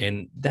in,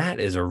 and that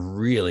is a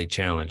really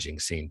challenging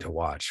scene to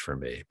watch for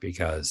me,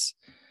 because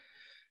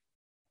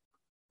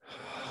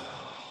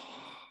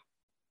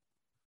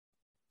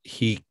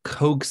he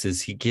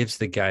gives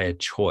the guy a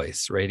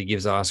choice, right? He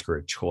gives Oscar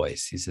a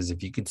choice. He says,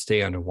 if you could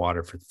stay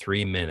underwater for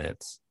 3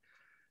 minutes,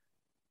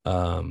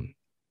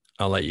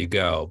 I'll let you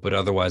go. But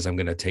otherwise, I'm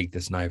going to take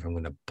this knife. I'm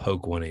going to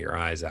poke one of your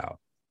eyes out.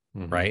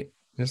 Right?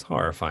 It's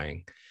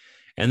horrifying.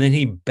 And then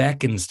he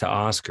beckons to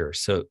Oscar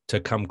to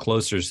come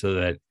closer, so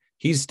that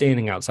he's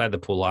standing outside the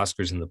pool.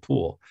 Oscar's in the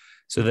pool,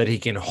 so that he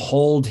can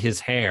hold his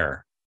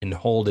hair and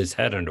hold his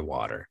head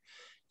underwater.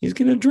 He's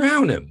going to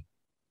drown him.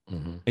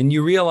 And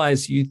you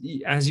realize,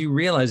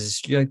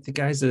 it's like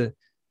the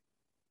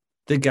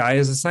guy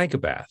is a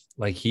psychopath.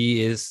 Like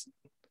he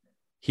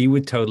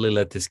would totally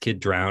let this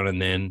kid drown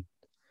and then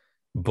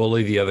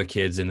bully the other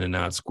kids into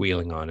not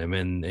squealing on him,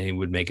 and he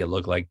would make it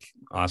look like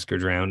Oscar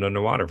drowned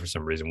underwater for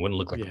some reason. Wouldn't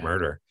look like a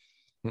murder.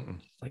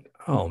 Like,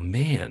 oh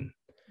man,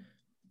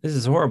 this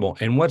is horrible.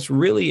 And what's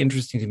really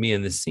interesting to me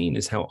in this scene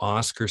is how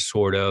Oscar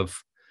sort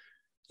of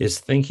is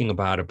thinking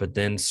about it, but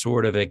then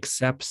sort of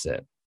accepts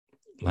it.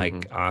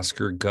 Like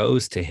Oscar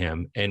goes to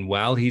him, and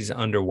while he's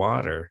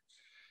underwater,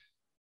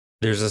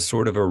 there's a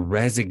sort of a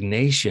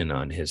resignation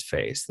on his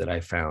face that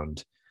I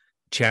found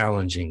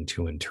challenging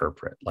to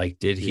interpret. Like,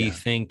 did he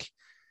think,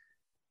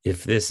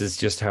 if this is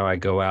just how I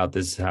go out,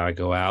 this is how I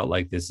go out,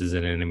 like this is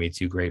an enemy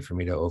too great for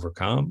me to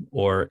overcome?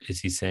 Or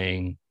is he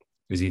thinking,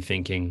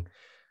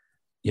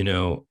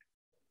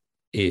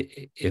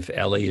 if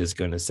Ellie is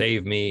going to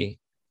save me,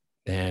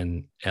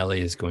 then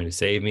Ellie is going to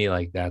save me.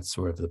 Like that's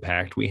sort of the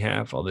pact we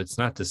have, although it's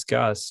not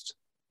discussed.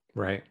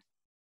 Right.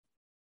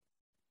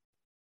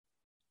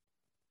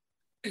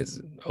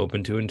 It's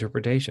open to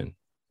interpretation.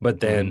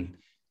 But then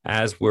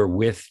as we're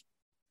with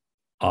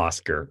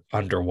Oscar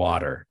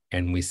underwater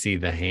and we see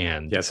the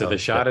hand. Yeah, so the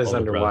shot is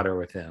underwater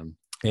with him.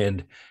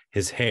 And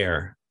his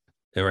hair,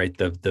 right?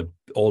 The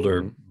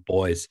older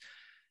boy's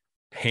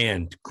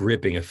hand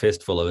gripping a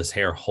fistful of his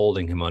hair,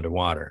 holding him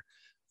underwater.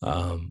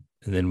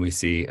 And then we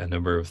see a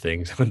number of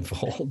things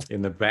unfold.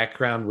 In the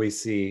background, we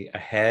see a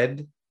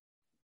head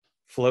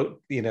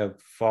float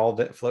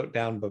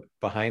down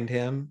behind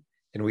him.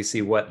 And we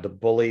see what the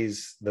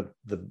bullies, the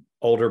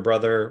older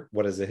brother,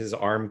 what is it? His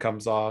arm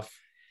comes off.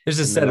 There's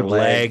a set of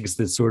legs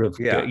that sort of,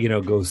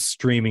 go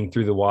streaming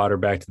through the water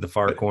back to the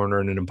far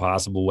corner in an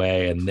impossible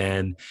way. And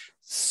then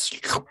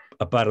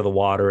up out of the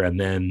water. And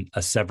then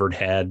a severed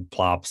head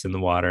plops in the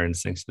water and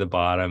sinks to the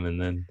bottom. And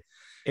then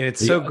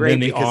it's so great. Then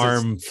the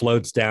arm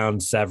floats down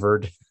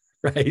severed.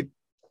 Right.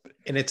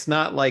 And it's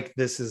not like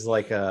this is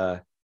like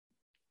a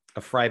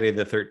Friday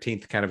the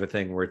 13th kind of a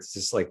thing where it's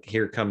just like,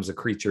 here comes a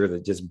creature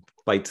that just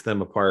bites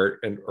them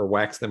apart or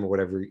whacks them or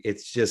whatever.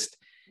 It's just,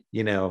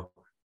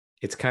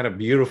 it's kind of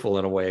beautiful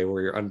in a way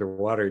where you're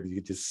underwater.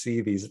 You just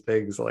see these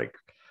things like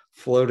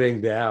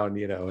floating down,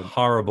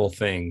 horrible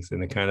things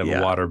in a kind of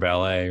a water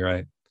ballet.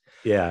 Right.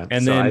 Yeah.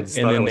 And then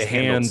the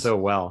hand so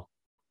well.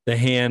 The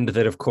hand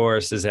that, of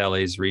course, is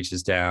Ellie's,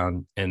 reaches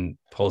down and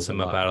pulls him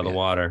up out of the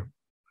water.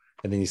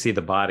 And then you see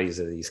the bodies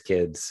of these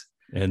kids.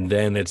 And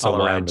then it's a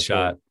wide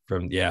shot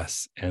from,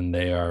 and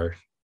they are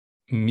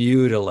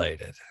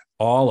mutilated,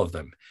 all of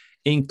them,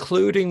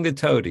 including the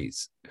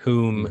toadies,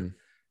 whom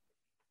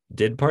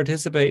did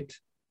participate,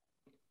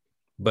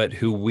 but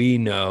who we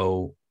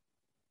know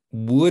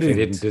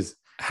wouldn't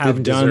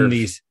have done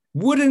these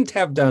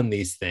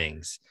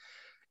things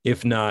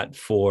if not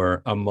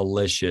for a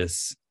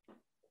malicious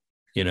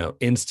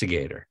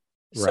instigator.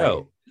 Right.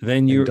 So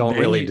then you don't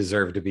really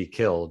deserve to be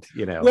killed,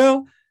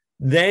 Well,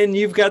 then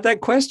you've got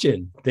that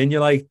question. Then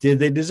you're like, did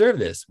they deserve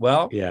this?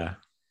 Well, yeah.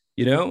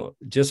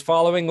 Just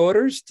following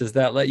orders, does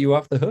that let you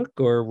off the hook,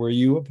 or were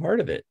you a part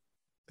of it?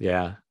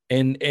 Yeah.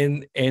 And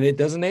it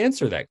doesn't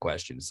answer that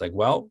question. It's like,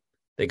 well,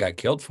 they got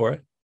killed for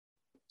it.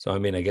 So, I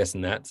mean, I guess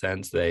in that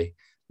sense, they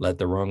let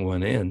the wrong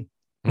one in.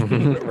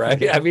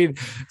 Right. I mean,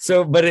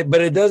 so, but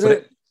it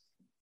doesn't,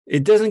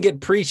 it doesn't get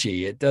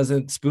preachy. It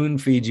doesn't spoon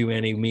feed you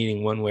any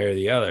meaning one way or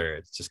the other.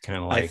 It's just kind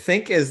of like, I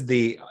think as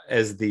the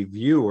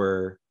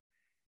viewer,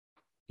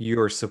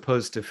 you're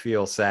supposed to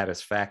feel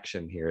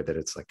satisfaction here, that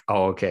it's like,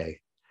 oh, okay,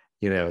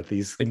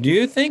 these. Do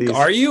you think? These,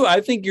 are you?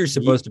 I think you're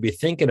supposed to be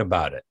thinking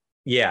about it.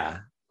 Yeah,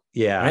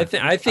 yeah.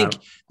 I think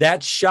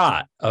that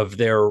shot of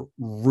their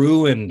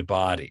ruined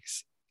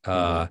bodies,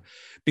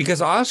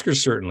 because Oscar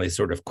certainly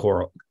sort of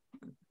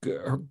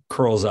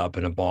curls up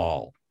in a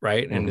ball,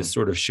 right, and is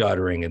sort of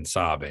shuddering and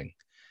sobbing.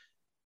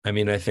 I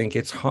mean, I think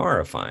it's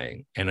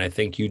horrifying, and I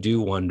think you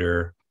do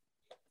wonder.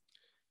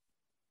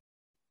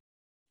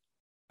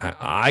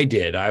 I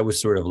did. I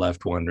was sort of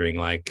left wondering,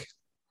 like,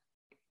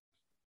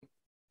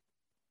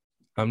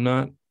 I'm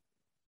not.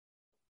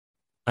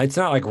 It's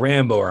not like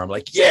Rambo, or I'm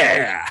like,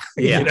 yeah.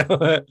 Yeah.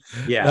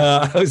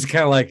 I was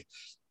kind of like,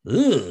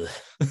 ugh.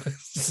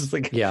 It's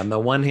like, on the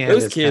one hand,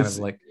 those it's kids, kind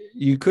of like,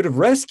 you could have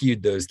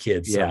rescued those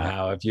kids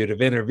somehow if you'd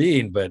have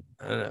intervened, but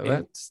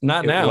that's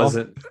not now.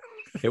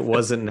 It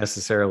wasn't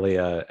necessarily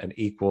an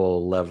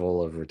equal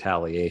level of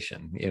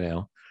retaliation,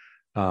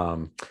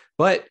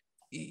 but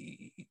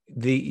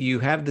you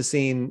have the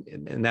scene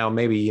now.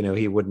 Maybe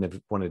he wouldn't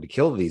have wanted to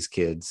kill these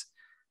kids,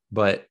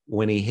 but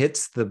when he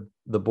hits the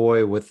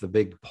boy with the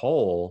big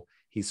pole,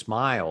 he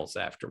smiles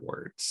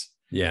afterwards.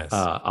 Yes,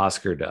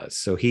 Oscar does.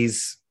 So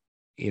he's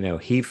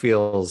he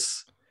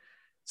feels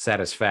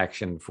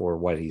satisfaction for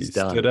what he's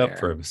done. Stood up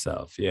for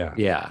himself.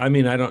 Yeah. I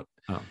mean,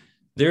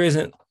 there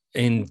isn't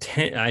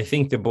intent. I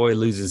think the boy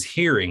loses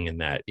hearing in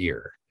that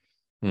ear,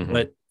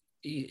 but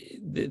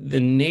the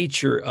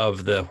nature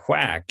of the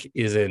whack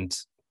isn't.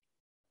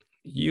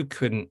 You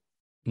couldn't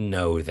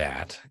know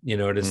that,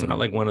 it's not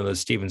like one of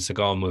those Steven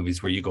Seagal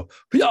movies where you go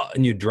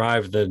and you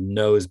drive the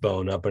nose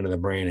bone up into the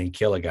brain and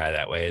kill a guy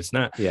that way. It's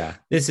not.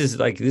 This is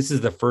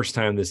the first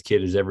time this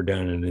kid has ever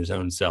done it in his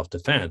own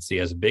self-defense. He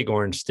has a big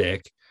orange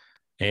stick,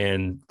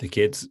 and the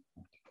kid's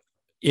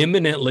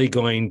imminently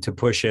going to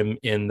push him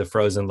in the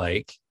frozen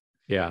lake.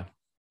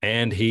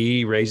 And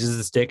he raises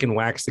the stick and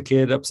whacks the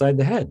kid upside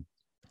the head,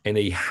 and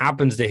he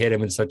happens to hit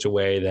him in such a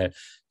way that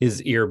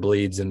his ear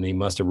bleeds, and he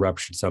must have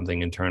ruptured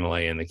something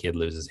internally, and the kid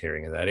loses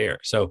hearing in that ear.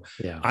 So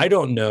I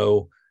don't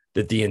know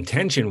that the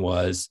intention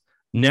was,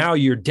 now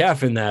you're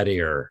deaf in that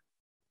ear.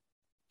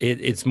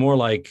 It's more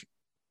like,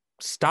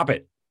 stop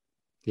it.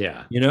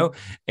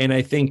 And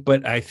I think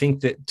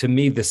that to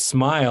me, the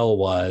smile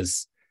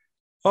was,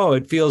 oh,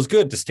 it feels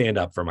good to stand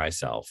up for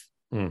myself.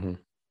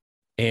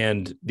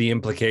 And the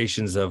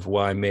implications of,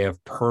 well, I may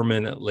have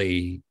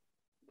permanently,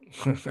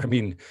 I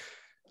mean,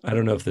 I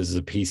don't know if this is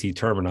a PC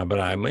term or not, but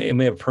I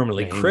may have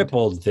permanently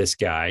crippled this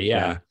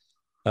guy.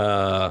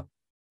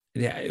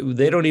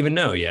 They don't even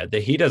know yet.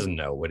 He doesn't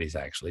know what he's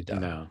actually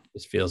done. No.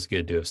 It feels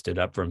good to have stood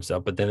up for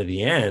himself. But then at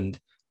the end,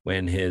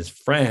 when his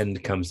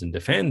friend comes and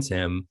defends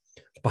him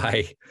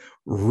by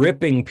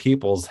ripping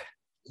people's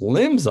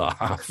limbs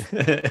off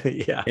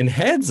and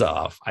heads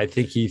off, I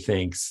think he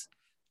thinks,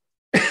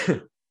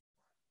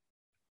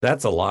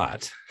 that's a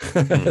lot.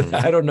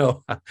 I don't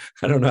know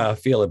how I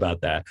feel about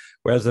that.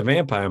 Whereas the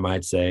vampire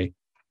might say,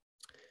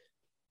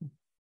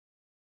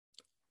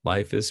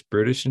 life is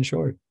brutish and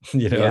short.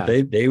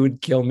 They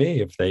would kill me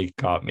if they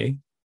caught me.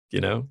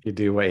 You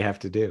do what you have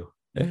to do.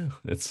 Yeah,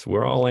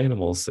 we're all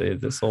animals.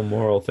 This whole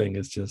moral thing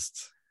is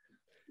just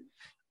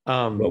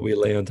what we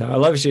lay on top. I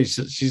love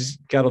she's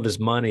got all this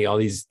money, all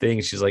these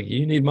things. She's like,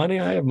 you need money?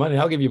 I have money.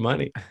 I'll give you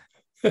money.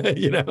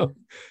 It's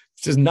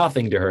just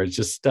nothing to her. It's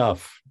just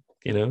stuff.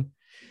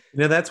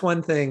 That's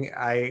one thing.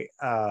 I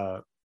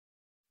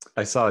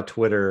saw a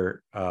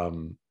Twitter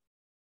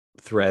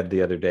thread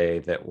the other day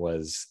that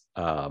was,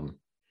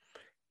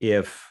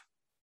 if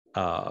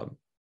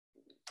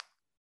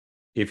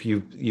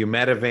you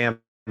met a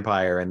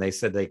vampire and they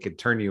said they could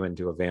turn you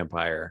into a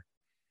vampire,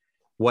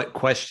 what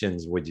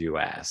questions would you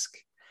ask?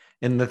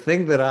 And the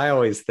thing that I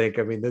always think,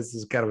 I mean, this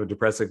is kind of a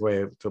depressing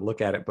way to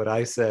look at it, but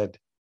I said,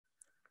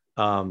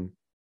 how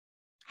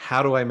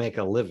do I make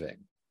a living?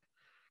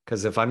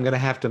 Because if I'm going to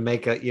have to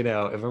make if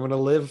I'm going to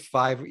live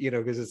 5,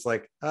 because it's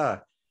like,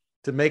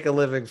 to make a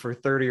living for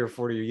 30 or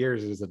 40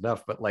 years is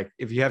enough. But like,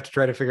 if you have to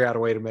try to figure out a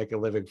way to make a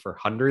living for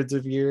hundreds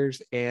of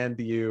years, and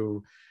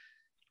you're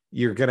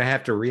going to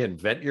have to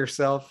reinvent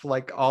yourself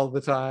like all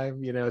the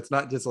time, it's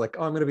not just like,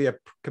 oh, I'm going to be a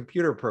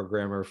computer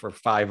programmer for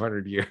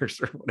 500 years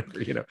or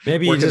whatever,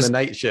 maybe working you just the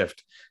night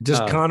shift.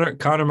 Just Connor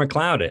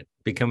McLeod it,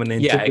 become an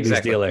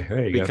antiquities dealer.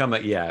 There you become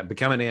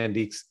an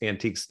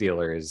antiques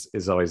dealer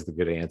is always the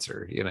good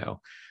answer,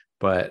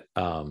 but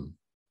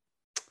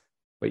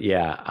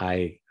yeah,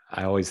 I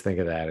always think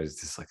of that as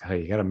just like, oh,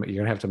 you're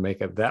gonna have to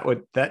make it.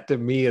 That to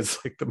me is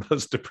like the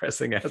most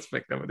depressing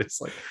aspect of it.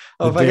 It's like,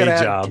 oh, if I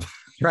gotta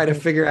try to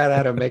figure out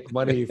how to make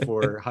money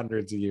for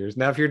hundreds of years.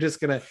 Now, if you're just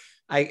gonna,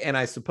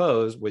 I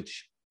suppose,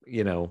 which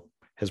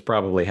has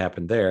probably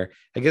happened there.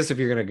 I guess if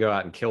you're gonna go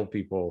out and kill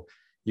people,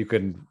 you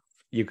can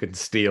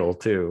steal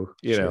too.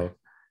 Sure.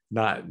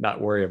 Not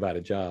worry about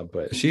a job.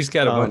 But she's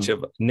got a bunch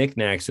of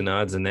knickknacks and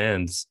odds and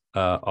ends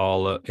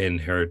all in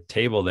her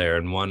table there,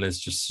 and one is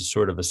just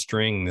sort of a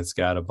string that's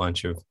got a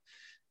bunch of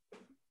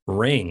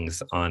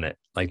rings on it,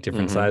 like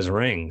different size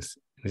rings.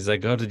 And he's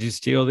like, oh, did you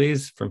steal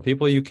these from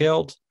people you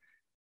killed?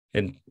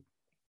 And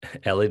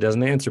Ellie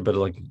doesn't answer, but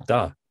like,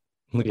 duh,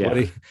 Like,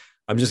 Yeah.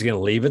 I'm just gonna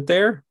leave it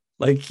there.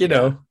 Like,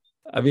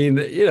 I mean,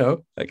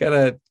 I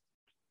gotta.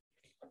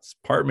 This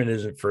apartment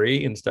isn't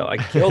free and stuff. I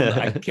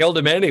killed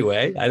him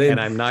anyway. I didn't. And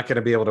I'm not going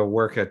to be able to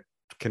work is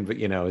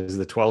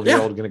the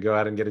 12-year-old going to go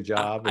out and get a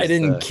job? I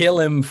didn't kill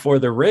him for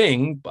the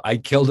ring. I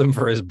killed him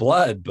for his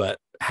blood. But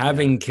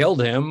having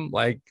killed him,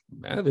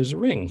 there's a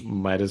ring.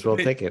 Might as well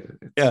take it.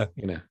 Yeah.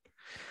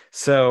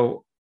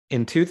 So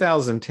in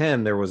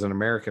 2010, there was an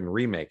American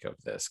remake of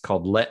this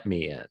called Let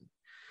Me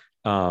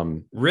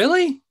In.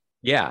 Really?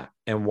 Yeah.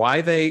 And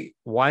why they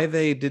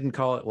didn't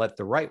call it Let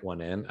the Right One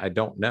In, I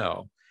don't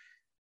know.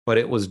 But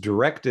it was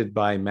directed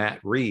by Matt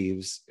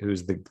Reeves,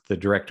 who's the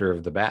director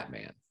of the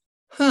Batman.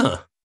 Huh.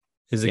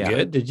 Is it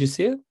good? Did you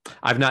see it?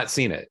 I've not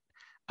seen it.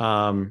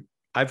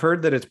 I've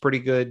heard that it's pretty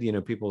good.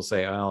 People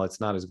say, oh, it's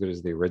not as good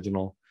as the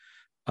original.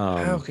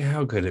 How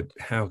could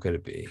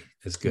it be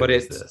as good but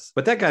as this?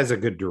 But that guy's a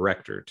good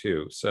director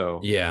too.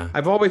 So yeah,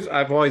 I've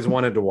always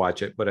wanted to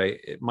watch it, but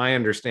my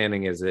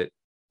understanding is that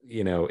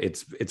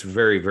it's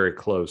very, very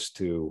close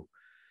to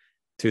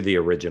the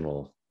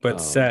original. But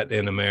set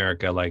in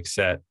America,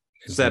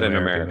 set in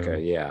America,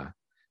 yeah.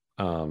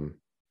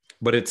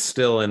 But it's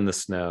still in the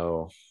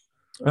snow.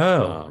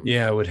 Oh,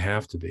 yeah, it would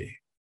have to be.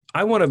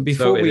 I want to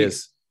before so we.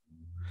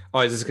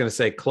 I was just going to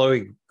say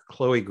Chloe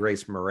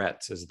Grace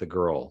Moretz is the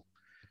girl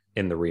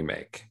in the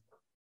remake.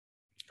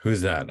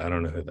 Who's that? I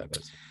don't know who that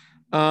is.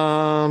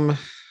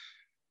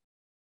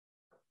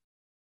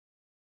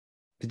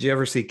 Did you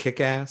ever see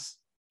Kick-Ass?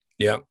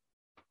 Yep.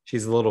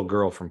 She's the little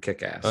girl from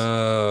Kick-Ass.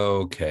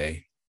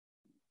 Okay.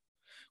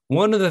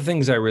 One of the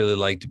things I really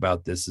liked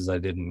about this is I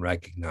didn't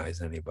recognize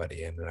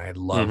anybody, and I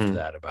loved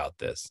that about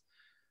this.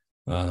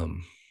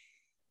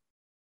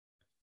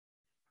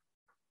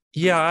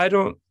 Yeah, I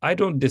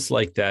don't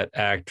dislike that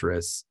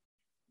actress,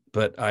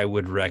 but I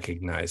would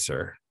recognize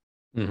her.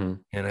 And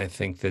I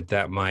think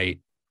that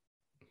might,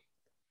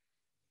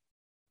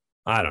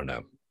 I don't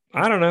know,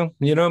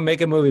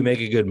 make a movie, make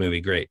a good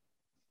movie. Great.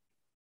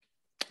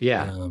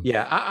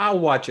 Yeah. I'll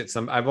watch it.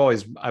 I've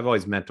always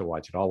meant to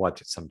watch it. I'll watch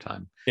it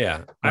sometime.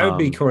 Yeah. I would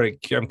be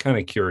I'm kind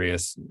of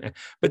curious,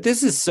 but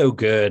this is so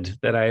good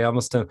that I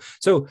almost don't.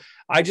 So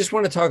I just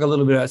want to talk a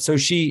little bit about, so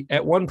she,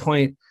 at one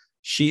point,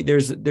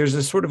 there's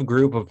a sort of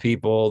group of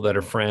people that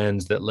are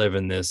friends that live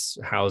in this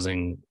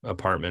housing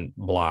apartment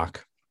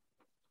block.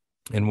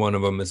 And one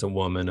of them is a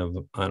woman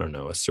of, I don't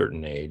know, a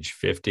certain age,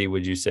 50,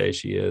 would you say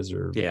she is?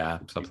 Or yeah,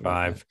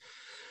 55.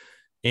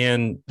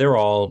 And they're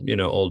all,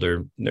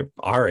 older. They're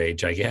our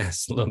age, I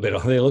guess, a little bit.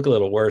 They look a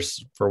little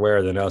worse for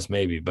wear than us,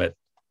 maybe, but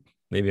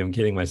maybe I'm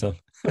kidding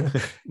myself.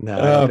 No,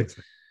 I don't think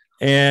so.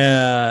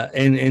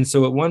 And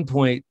so at one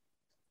point,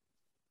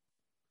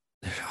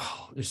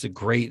 there's a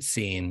great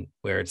scene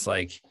where it's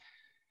like,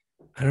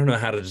 I don't know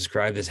how to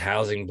describe this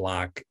housing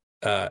block.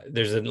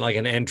 There's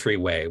an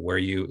entryway where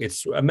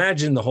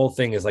imagine the whole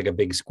thing is like a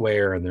big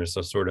square, and there's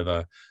a sort of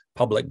a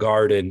public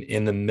garden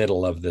in the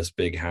middle of this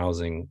big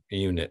housing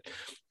unit.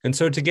 And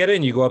so to get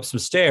in, you go up some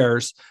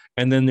stairs,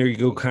 and then there you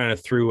go kind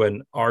of through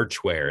an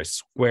archway, a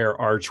square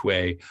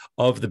archway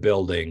of the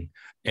building,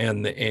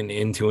 and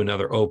into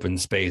another open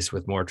space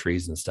with more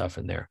trees and stuff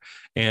in there.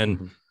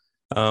 And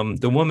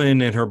the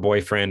woman and her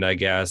boyfriend, I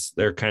guess,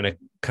 they're kind of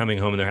coming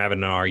home and they're having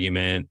an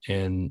argument,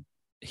 and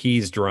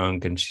he's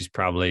drunk and she's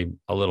probably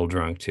a little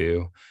drunk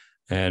too.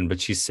 But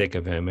she's sick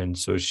of him. And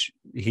so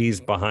he's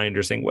behind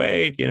her saying,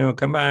 wait,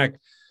 come back.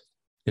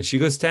 And she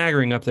goes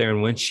staggering up there.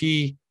 And when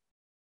she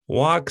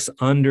walks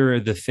under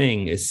the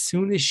thing, as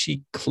soon as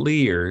she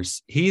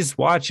clears, he's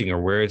watching her,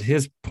 where at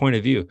his point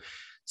of view,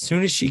 as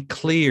soon as she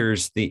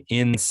clears the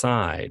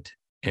inside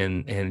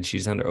and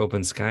she's under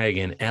open sky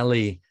again,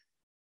 Ellie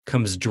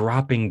comes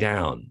dropping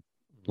down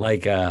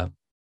like I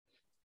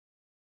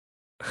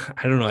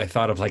don't know, I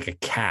thought of like a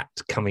cat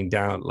coming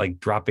down, like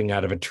dropping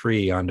out of a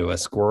tree onto a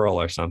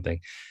squirrel or something,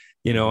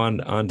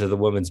 onto the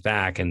woman's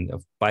back, and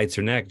bites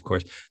her neck, of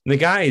course. And the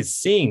guy is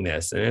seeing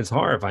this, and it's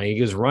horrifying. He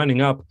goes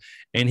running up,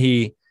 and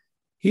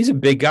he's a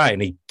big guy,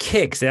 and he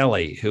kicks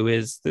Ellie, who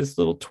is this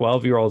little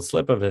 12-year-old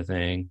slip of a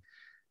thing.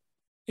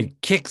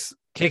 It kicks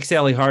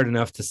Ellie hard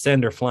enough to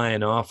send her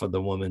flying off of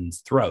the woman's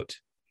throat.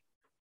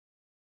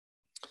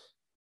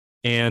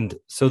 And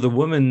so the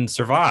woman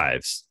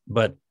survives,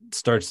 but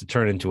starts to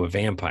turn into a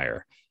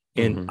vampire.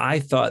 And I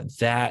thought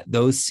that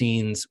those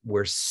scenes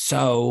were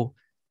so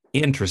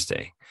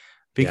interesting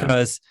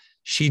because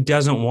she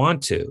doesn't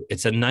want to.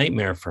 It's a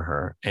nightmare for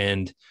her.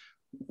 And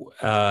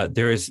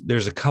there's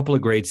a couple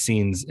of great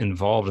scenes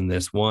involved in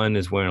this. One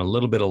is when a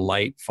little bit of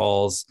light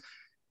falls.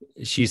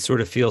 She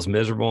sort of feels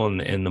miserable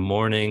in the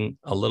morning.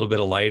 A little bit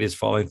of light is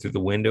falling through the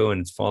window,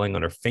 and it's falling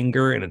on her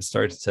finger, and it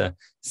starts to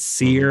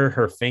sear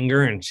her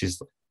finger, and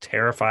she's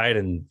terrified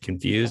and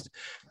confused.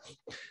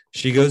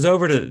 She goes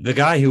over to the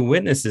guy who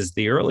witnesses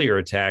the earlier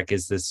attack,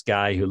 is this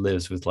guy who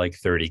lives with like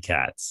 30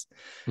 cats.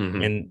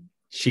 And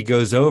she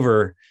goes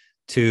over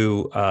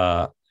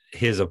to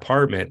his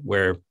apartment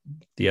where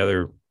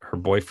her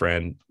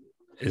boyfriend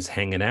is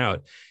hanging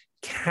out.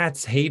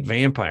 Cats hate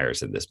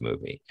vampires in this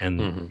movie,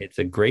 and it's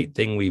a great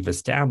thing we've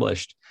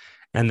established.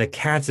 And the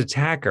cats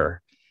attack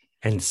her,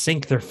 and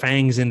sink their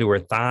fangs into her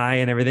thigh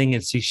and everything.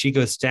 And she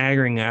goes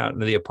staggering out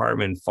into the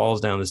apartment and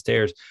falls down the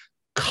stairs,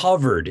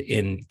 covered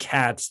in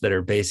cats that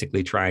are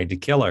basically trying to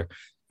kill her.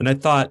 And I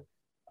thought,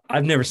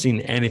 I've never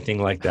seen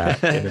anything like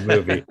that in a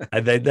movie.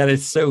 That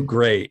is so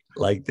great.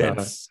 Like,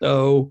 that's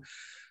so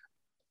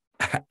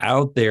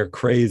out there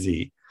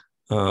crazy.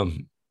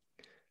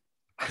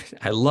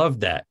 I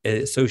love that.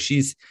 So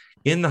she's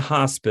in the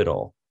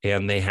hospital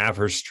and they have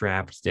her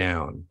strapped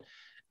down.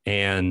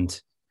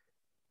 And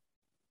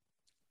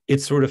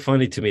it's sort of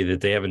funny to me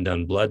that they haven't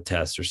done blood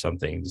tests or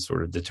something to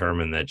sort of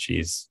determine that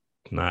she's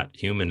not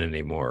human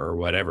anymore or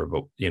whatever.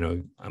 But,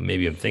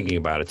 maybe I'm thinking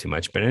about it too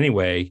much. But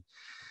anyway,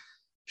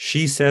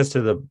 she says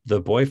to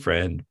the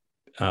boyfriend,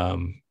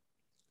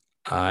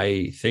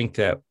 I think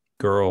that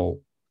girl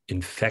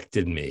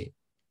infected me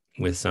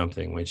with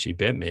something when she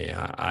bit me.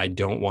 I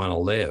don't want to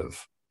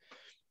live.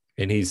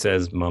 And he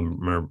says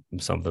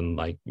something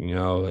like,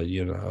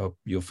 you'll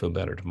feel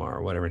better tomorrow,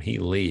 or whatever. And he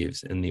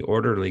leaves. And the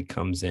orderly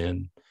comes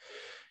in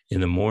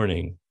the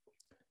morning,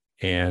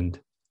 and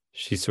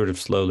she sort of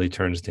slowly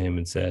turns to him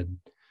and said,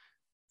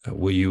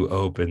 will you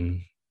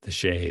open the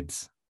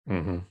shades?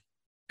 Mm-hmm.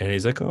 And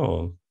he's like,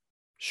 oh,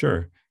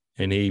 sure.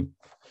 And he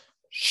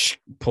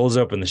pulls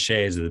open the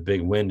shades of the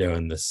big window,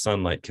 and the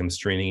sunlight comes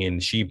streaming in.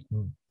 She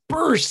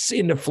bursts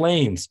into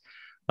flames.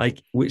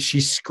 Like,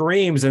 she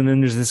screams, and then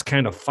there's this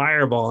kind of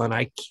fireball, and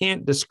I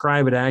can't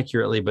describe it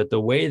accurately, but the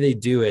way they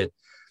do it,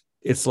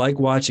 it's like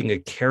watching a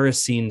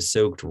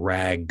kerosene-soaked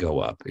rag go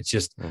up. It's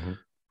just,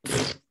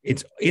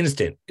 it's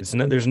instant.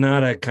 There's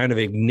not a kind of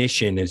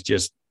ignition. It's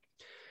just,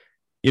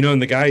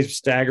 and the guy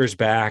staggers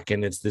back,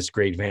 and it's this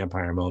great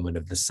vampire moment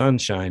of the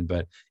sunshine,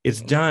 but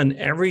it's done.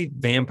 Every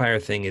vampire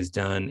thing is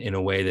done in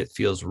a way that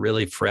feels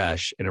really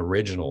fresh and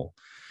original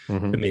to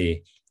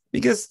me.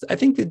 Because I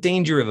think the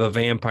danger of a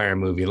vampire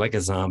movie, like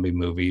a zombie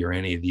movie or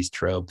any of these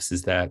tropes,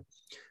 is that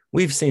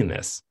we've seen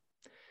this.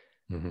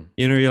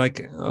 You're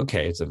like,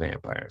 okay, it's a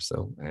vampire.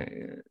 So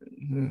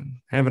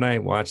haven't I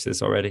watched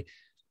this already?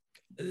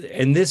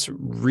 And this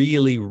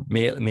really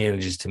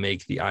manages to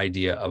make the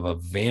idea of a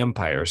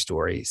vampire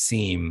story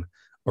seem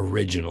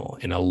original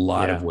in a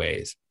lot of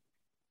ways.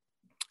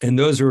 And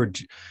those are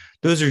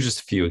just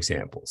a few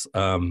examples.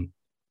 I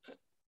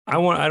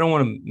don't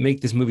want to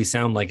make this movie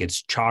sound like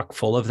it's chock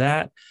full of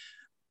that.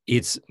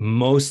 It's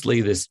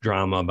mostly this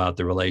drama about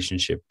the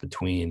relationship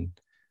between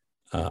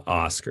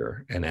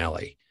Oscar and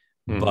Ellie,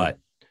 but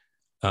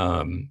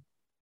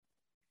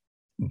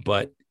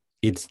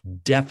it's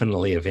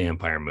definitely a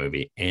vampire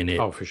movie, and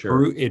for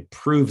sure, it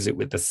proves it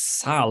with a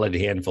solid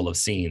handful of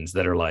scenes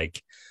that are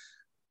like,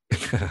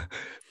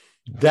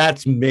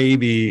 that's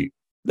certainly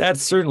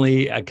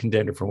a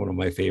contender for one of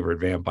my favorite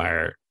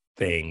vampire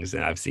things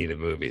that I've seen in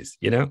movies,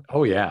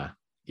 Oh yeah,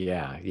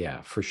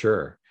 for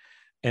sure.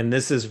 And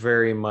this is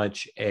very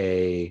much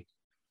I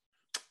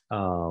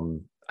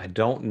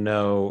don't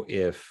know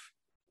if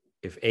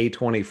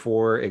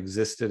A24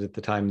 existed at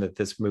the time that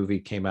this movie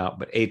came out,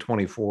 but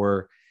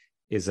A24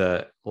 is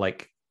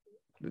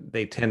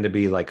they tend to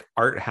be like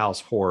art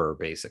house horror,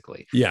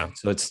 basically. Yeah.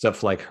 So it's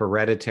stuff like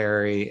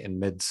Hereditary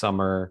and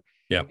Midsommar,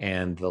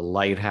 and The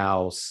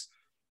Lighthouse,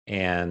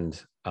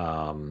 and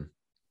The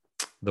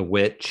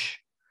Witch.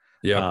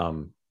 Yeah.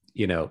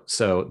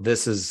 So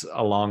this is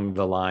along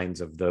the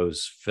lines of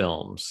those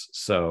films.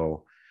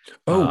 So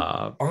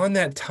on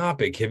that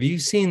topic, have you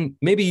seen,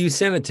 maybe you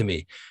sent it to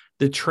me,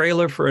 the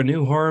trailer for a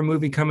new horror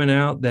movie coming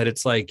out that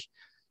it's like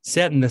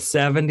set in the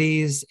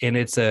 70s, and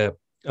it's a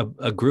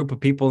group of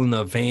people in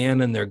the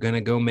van, and they're going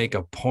to go make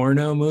a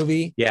porno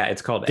movie? Yeah,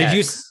 it's called Did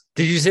X.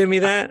 you send me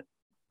that?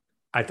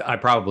 I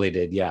probably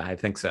did. Yeah, I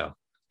think so.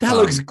 That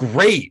looks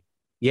great.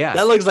 Yeah.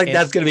 That looks like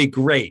that's going to be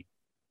great.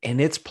 And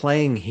it's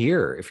playing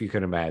here, if you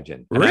can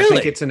imagine. And really? I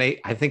think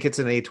it's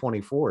an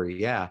A24.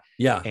 Yeah.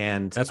 Yeah.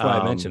 And that's why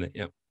I mentioned it.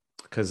 Yeah.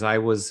 Because I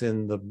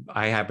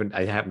happened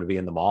to be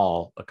in the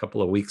mall a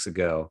couple of weeks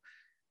ago,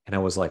 and I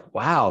was like,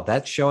 wow,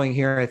 that's showing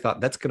here. I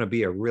thought that's going to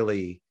be a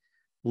really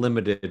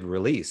limited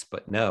release,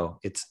 but no,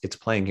 it's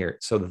playing here.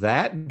 So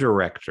that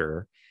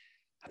director,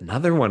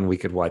 another one we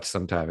could watch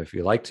sometime if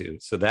you like to.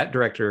 So that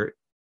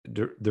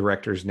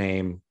director's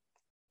name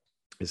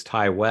is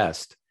Ty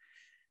West,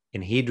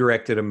 and he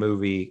directed a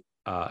movie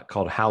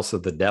called House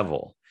of the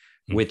Devil,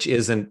 which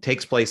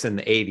takes place in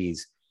the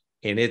 80s,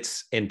 and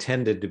it's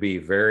intended to be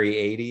very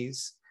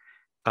 80s.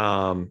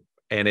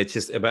 And it's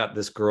just about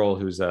this girl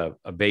who's a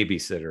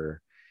babysitter,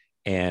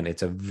 and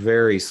it's a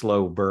very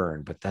slow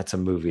burn, but that's a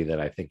movie that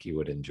I think you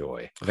would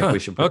enjoy. I think we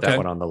should put that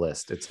one on the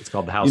list. It's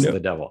called The House of the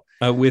Devil.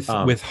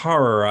 With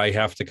horror, I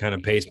have to kind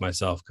of pace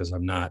myself because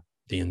I'm not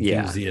the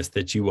enthusiast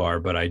that you are,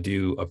 but I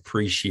do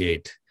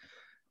appreciate,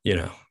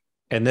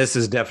 And this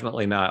is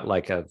definitely not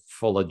like a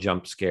full of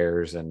jump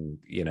scares and,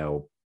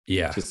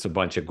 just a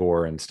bunch of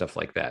gore and stuff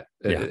like that.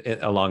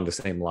 Along the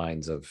same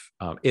lines of,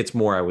 it's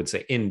more, I would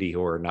say, indie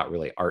horror, not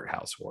really art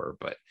house horror,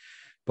 but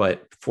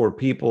for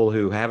people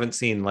who haven't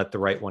seen Let the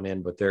Right One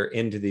In, but they're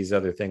into these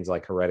other things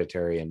like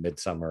Hereditary and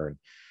Midsommar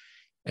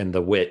and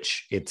The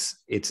Witch, it's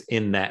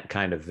in that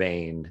kind of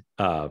vein.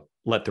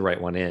 Let the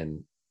Right One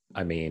In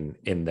I mean,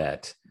 in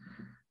that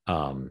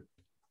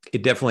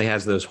it definitely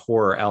has those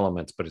horror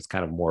elements, but it's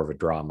kind of more of a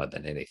drama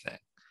than anything,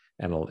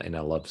 and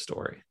a love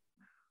story.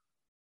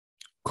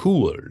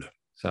 Cool.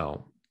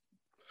 So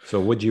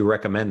would you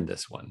recommend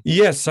this one?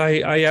 Yes,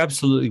 I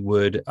absolutely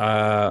would.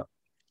 I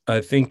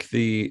think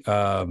the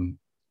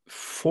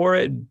for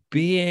it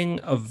being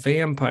a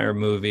vampire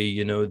movie,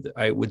 you know,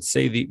 I would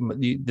say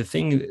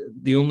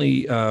the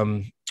only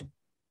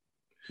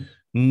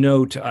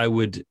note I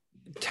would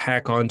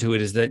tack onto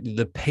it is that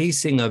the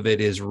pacing of it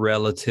is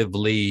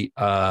relatively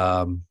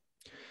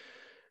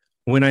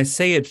when I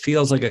say it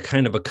feels like a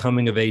kind of a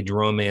coming of age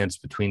romance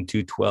between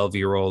two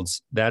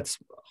 12-year-olds, that's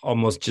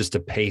almost just a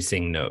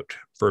pacing note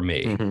for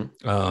me.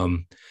 Mm-hmm.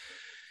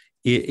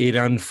 It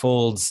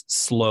unfolds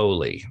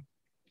slowly.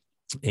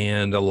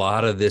 And a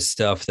lot of this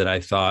stuff that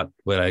I thought,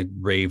 what I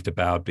raved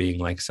about being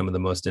like some of the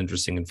most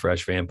interesting and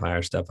fresh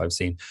vampire stuff I've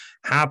seen,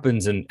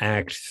 happens in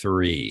Act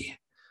 3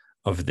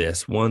 of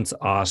this. Once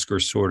Oscar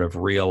sort of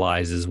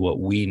realizes what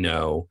we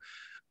know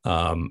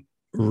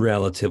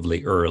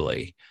relatively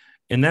early.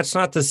 And that's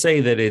not to say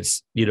that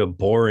it's, you know,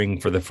 boring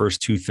for the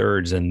first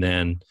 2/3 and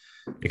then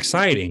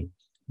exciting,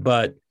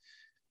 but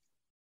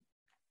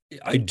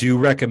I do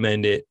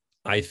recommend it.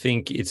 I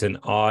think it's an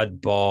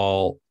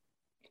oddball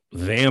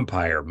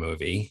vampire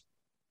movie,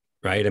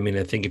 right? I mean,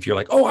 I think if you're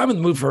like, oh, I'm in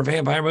the mood for a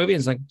vampire movie,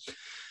 it's like,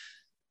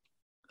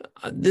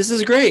 this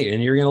is great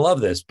and you're going to love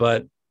this,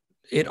 but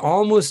it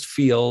almost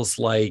feels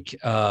like,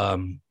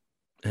 and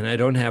I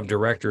don't have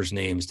directors'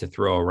 names to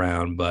throw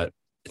around, but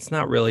it's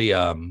not really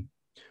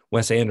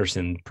Wes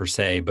Anderson per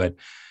se, but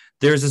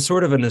there's a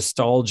sort of a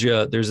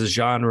nostalgia. There's a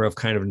genre of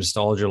kind of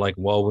nostalgia, like,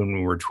 well, when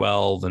we were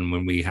 12 and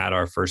when we had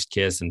our first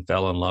kiss and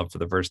fell in love for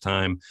the first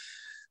time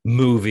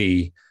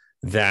movie,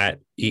 that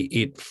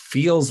it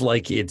feels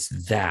like it's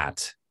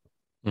that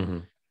Mm-hmm.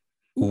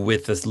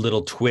 with this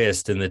little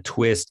twist, and the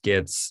twist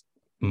gets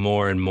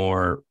more and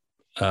more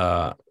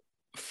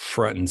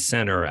front and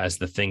center as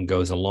the thing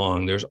goes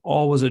along. There's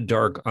always a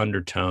dark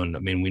undertone. I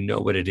mean, we know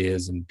what it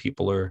is, and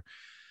people are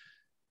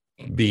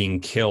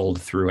being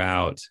killed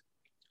throughout,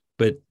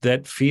 but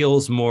that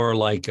feels more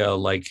like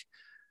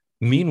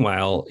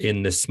meanwhile,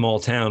 in this small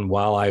town,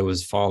 while I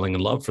was falling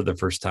in love for the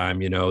first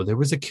time, you know, there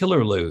was a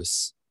killer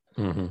loose.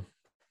 Mm-hmm.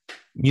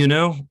 You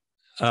know,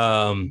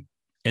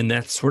 and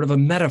that's sort of a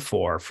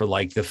metaphor for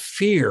like the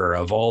fear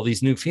of all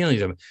these new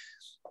feelings.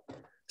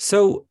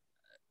 So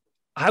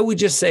I would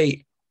just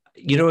say,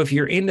 you know, if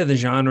you're into the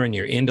genre and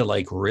you're into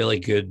like really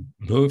good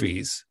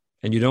movies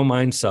and you don't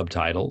mind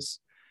subtitles,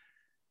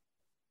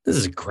 this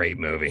is a great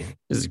movie.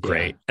 This is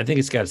great. Yeah. I think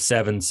it's got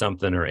 7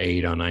 something or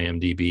 8 on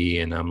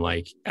IMDb, and I'm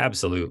like,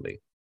 absolutely,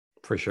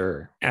 for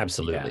sure,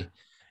 absolutely.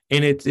 Yeah.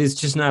 And it's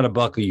just not a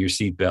buckle your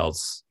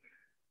seatbelts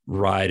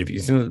ride. If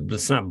you,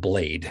 it's not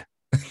Blade,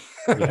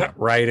 yeah.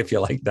 Right? If you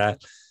like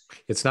that,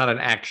 it's not an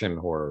action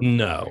horror,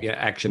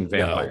 action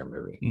vampire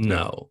movie.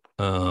 No,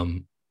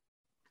 and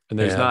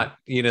there's not,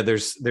 you know,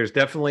 there's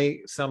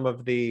definitely some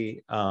of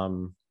the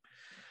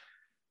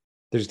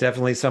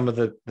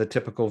the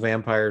typical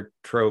vampire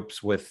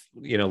tropes with,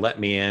 you know, let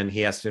me in,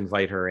 he has to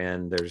invite her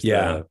in. There's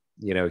the,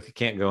 you know, he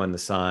can't go in the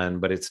sun,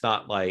 but it's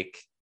not like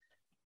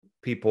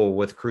people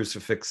with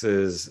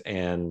crucifixes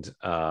and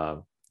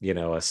you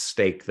know, a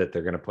stake that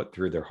they're going to put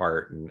through their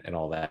heart and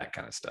all that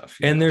kind of stuff.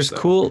 And there's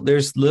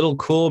little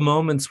cool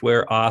moments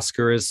where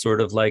Oscar is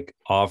sort of like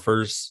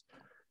offers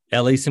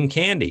Ellie some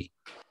candy.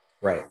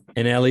 Right.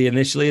 And Ellie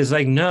initially is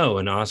like, no,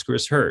 and Oscar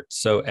is hurt.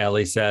 So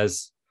Ellie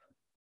says,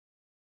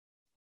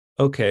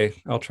 okay,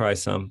 I'll try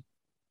some.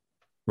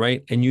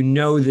 Right. And you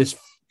know, this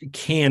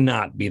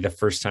cannot be the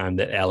first time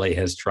that Ellie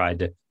has tried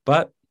to,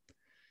 but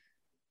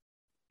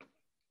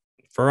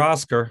for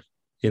Oscar,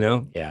 you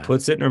know,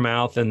 puts it in her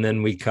mouth, and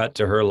then we cut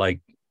to her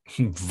like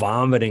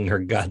vomiting her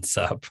guts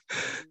up,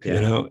 you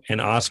know,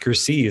 and Oscar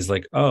sees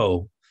like,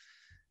 oh,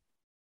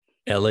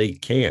 Ellie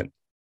can't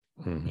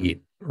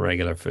eat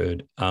regular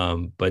food,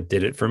 but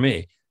did it for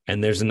me.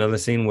 And there's another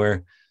scene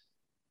where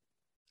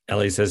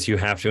Ellie says, you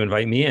have to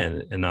invite me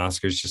in. And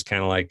Oscar's just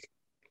kind of like,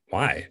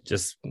 why?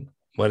 Just,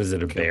 what is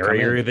it, a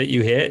barrier that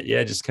you hit?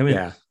 Yeah, just come in.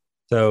 Yeah.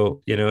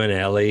 So, you know, and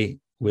Ellie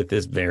with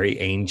this very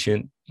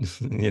ancient,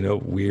 you know,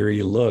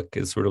 weary look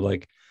is sort of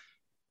like,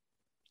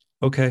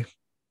 okay,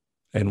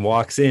 and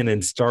walks in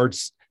and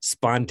starts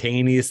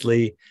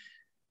spontaneously,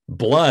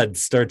 blood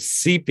starts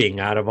seeping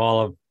out of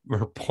all of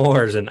her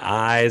pores and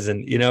eyes,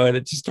 and, you know, and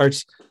it just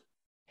starts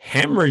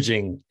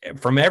hemorrhaging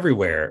from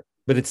everywhere.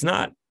 But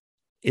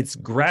it's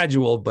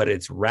gradual, but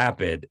it's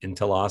rapid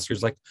until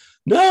Oscar's like,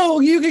 no,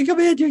 you can come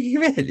in, you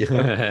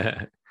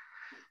know?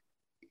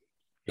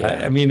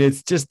 I mean,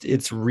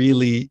 it's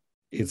really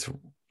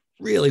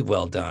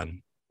well done.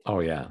 Oh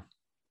yeah,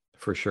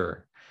 for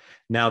sure.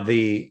 Now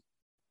the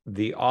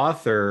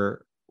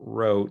author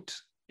wrote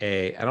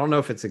I don't know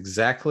if it's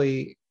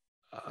exactly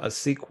a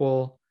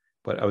sequel,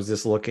 but I was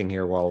just looking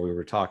here while we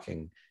were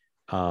talking.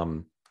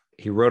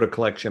 He wrote a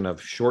collection of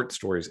short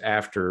stories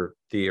after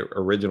the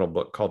original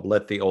book called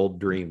Let the Old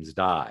Dreams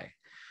Die,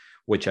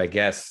 which I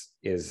guess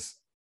is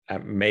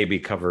maybe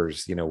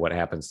covers, what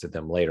happens to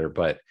them later.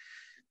 But,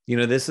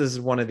 this is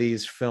one of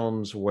these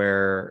films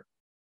where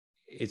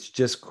it's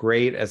just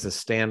great as a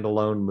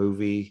standalone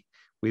movie.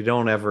 We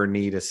don't ever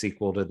need a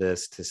sequel to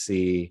this to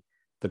see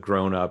the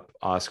grown-up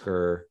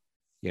Oscar,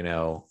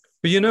 But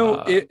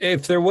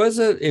if there was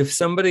if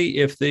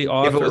the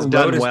author if it was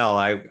done well,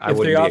 if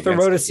the author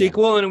wrote a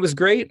sequel and it was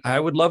great, I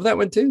would love that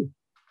one too.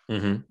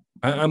 Mm-hmm.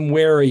 I'm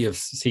wary of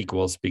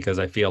sequels because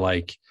I feel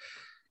like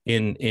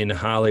in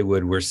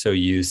Hollywood we're so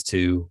used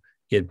to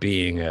it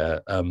being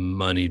a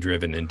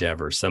money-driven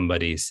endeavor,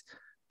 somebody's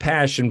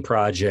passion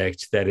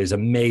project that is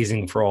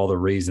amazing for all the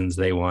reasons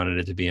they wanted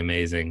it to be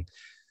amazing,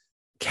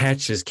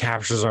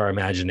 captures our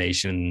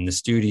imagination, and the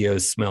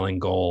studio's smelling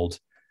gold,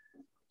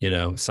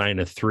 sign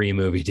a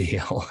 3-movie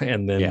deal,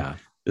 and then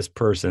this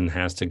person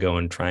has to go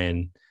and try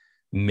and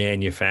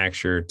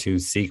manufacture 2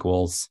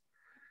 sequels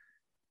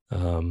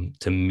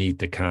to meet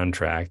the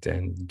contract.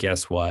 And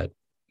guess what?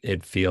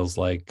 It feels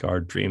like our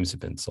dreams have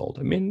been sold.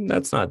 I mean,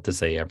 that's not to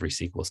say every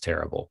sequel is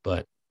terrible,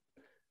 but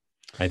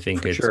I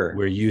think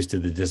we're used to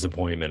the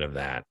disappointment of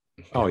that.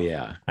 Oh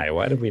yeah.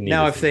 Why do we need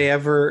now? If they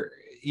ever,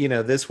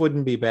 this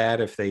wouldn't be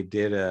bad if they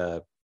did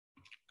a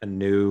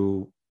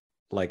new,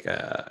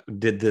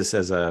 did this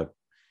as a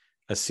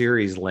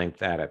series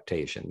length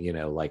adaptation,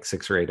 like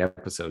 6 or 8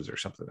 episodes or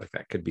something like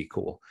that. Could be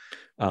cool.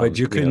 But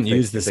you couldn't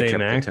use the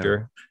same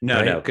actor.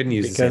 No, couldn't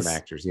use the same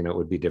actors. It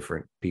would be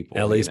different people.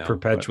 Ellie's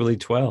perpetually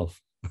 12.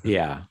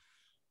 Yeah.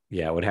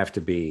 It would have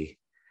to be.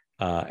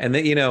 And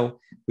then,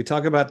 we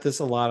talk about this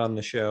a lot on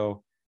the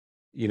show.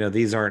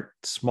 These aren't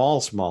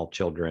small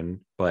children,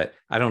 but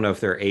I don't know if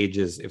their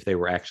ages, if they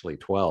were actually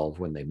 12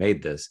 when they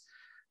made this,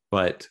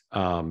 but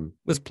it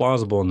was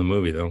plausible in the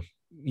movie though.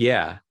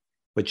 Yeah.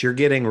 But you're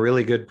getting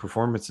really good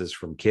performances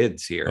from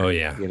kids here. Oh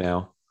yeah.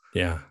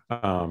 Yeah.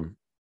 I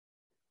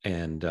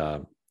mean,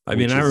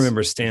 I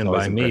remember Stand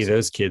By Me.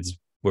 Those kids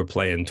were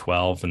playing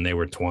 12 and they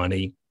were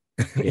 20,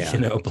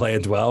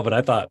 playing 12. And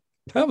I thought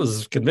that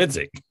was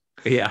convincing.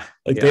 Yeah.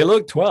 They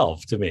look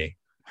 12 to me.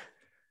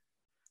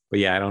 But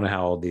yeah, I don't know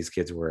how old these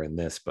kids were in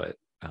this, but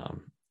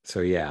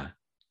so yeah.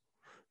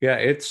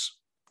 Yeah,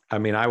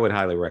 I would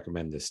highly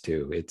recommend this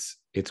too.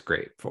 It's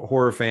great for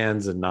horror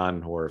fans and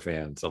non-horror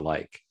fans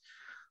alike.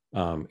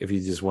 If you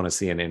just want to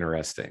see an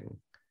interesting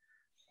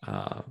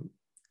kind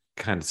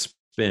of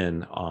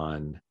spin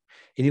on,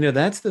 and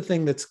that's the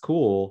thing that's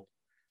cool.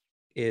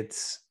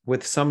 It's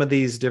with some of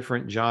these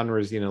different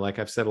genres, like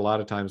I've said a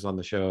lot of times on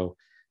the show,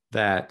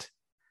 that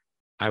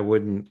I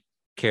wouldn't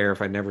care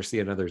if I never see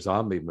another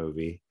zombie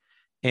movie.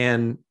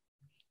 And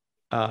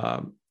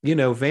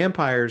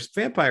vampire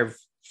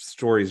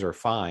stories are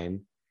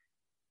fine,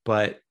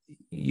 but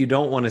you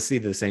don't want to see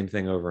the same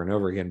thing over and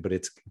over again.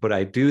 But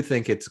I do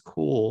think it's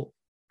cool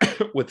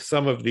with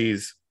some of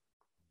these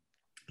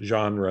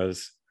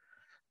genres,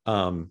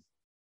 that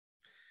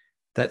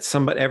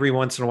every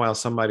once in a while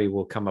somebody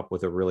will come up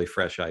with a really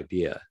fresh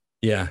idea.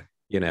 Yeah.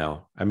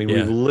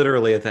 We've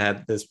literally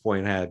at this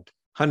point had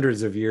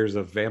hundreds of years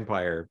of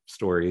vampire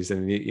stories.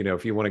 And,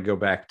 if you want to go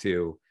back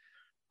to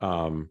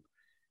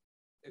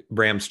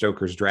Bram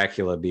Stoker's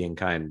Dracula being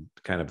kind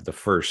of the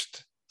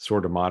first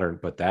sort of modern,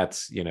 but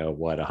that's,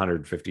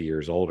 150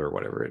 years old or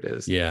whatever it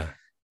is. Yeah.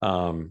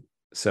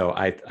 So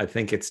I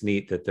think it's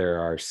neat that there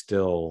are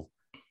still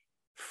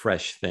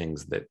fresh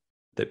things that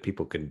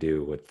people can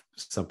do with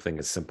something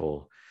as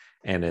simple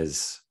and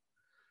as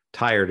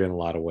tired in a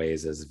lot of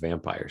ways as a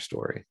vampire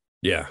story.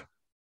 Yeah,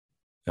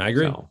 I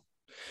agree.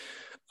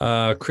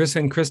 Chris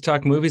and Chris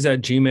Talk Movies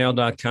at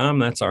gmail.com.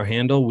 That's our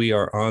handle. We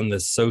are on the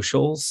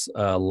socials.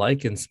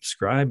 Like and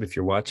subscribe if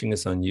you're watching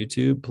us on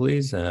YouTube,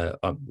 please.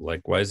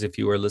 Likewise, if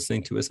you are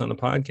listening to us on the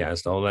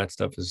podcast, all that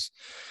stuff is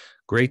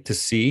great to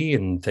see.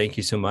 And thank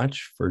you so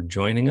much for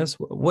joining us.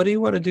 What do you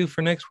want to do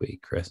for next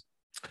week, Chris?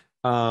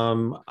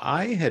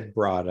 I had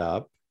brought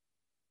up,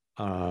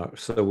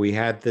 so we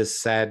had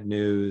this sad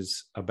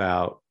news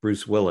about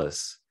Bruce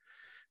Willis,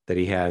 that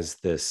he has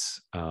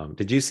this.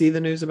 Did you see the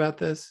news about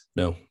this?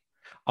 No.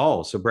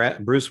 Oh, so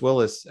Bruce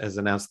Willis has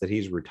announced that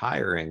he's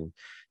retiring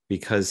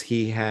because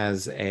he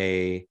has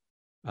and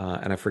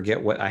I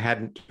forget what, I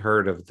hadn't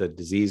heard of the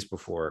disease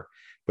before,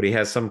 but he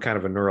has some kind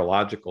of a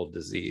neurological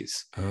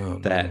disease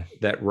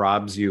that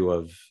robs you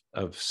of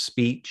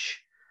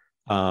speech.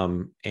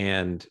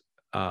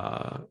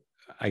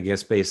 I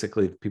guess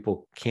basically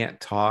people can't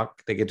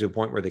talk. They get to a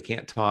point where they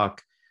can't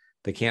talk.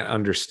 They can't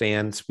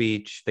understand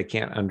speech. They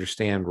can't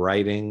understand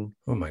writing.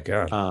 Oh my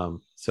God.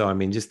 So,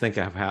 just think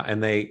of how,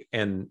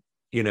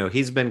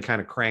 he's been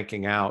kind of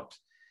cranking out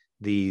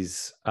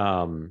these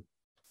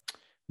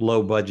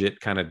low budget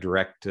kind of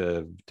direct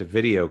to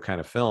video kind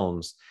of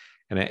films.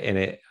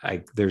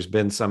 There's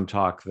been some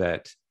talk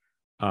that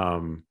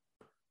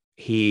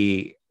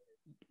he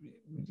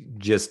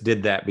just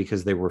did that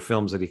because they were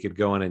films that he could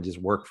go in and just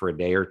work for a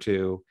day or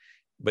two,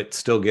 but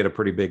still get a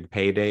pretty big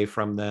payday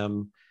from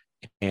them.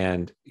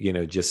 And,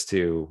 just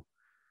to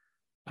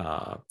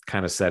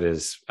kind of set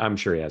I'm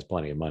sure he has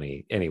plenty of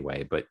money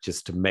anyway, but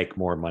just to make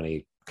more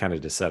money, kind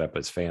of to set up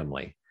his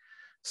family.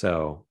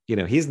 So,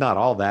 he's not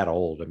all that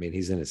old. I mean,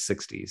 he's in his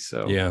 60s.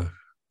 So, Yeah.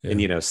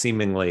 and,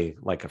 seemingly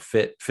like a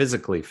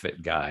physically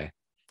fit guy.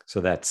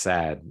 So that's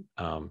sad.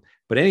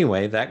 But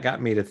anyway, that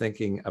got me to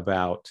thinking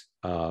about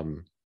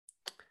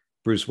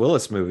Bruce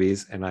Willis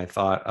movies. And I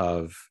thought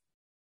of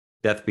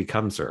Death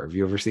Becomes Her. Have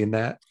you ever seen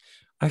that?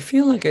 I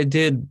feel like I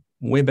did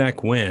way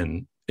back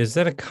when. Is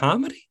that a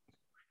comedy?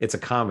 It's a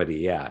comedy.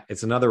 Yeah.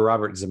 It's another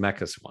Robert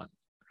Zemeckis one.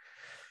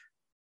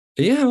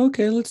 Yeah.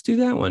 Okay. Let's do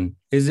that one.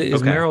 Is Okay.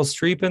 Meryl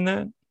Streep in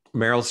that?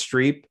 Meryl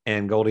Streep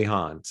and Goldie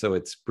Hawn. So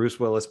it's Bruce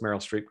Willis, Meryl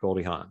Streep,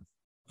 Goldie Hawn.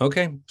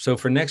 Okay. So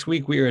for next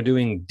week, we are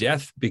doing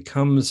Death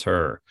Becomes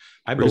Her.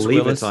 I Bruce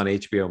believe Willis, it's on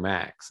HBO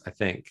Max, I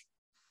think.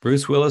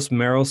 Bruce Willis,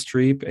 Meryl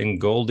Streep, and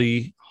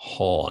Goldie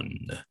Hawn.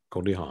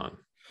 Goldie Hawn.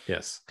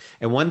 Yes.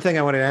 And one thing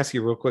I wanted to ask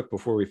you real quick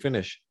before we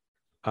finish.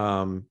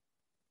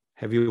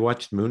 Have you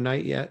watched Moon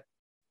Knight yet?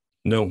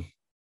 No.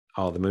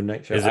 Oh, the Moon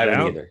Knight show? Is it I haven't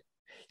out? either.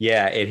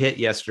 Yeah, it hit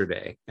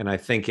yesterday. And I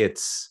think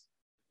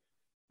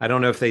I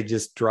don't know if they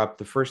just dropped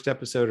the first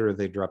episode or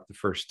they dropped the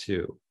first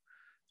two.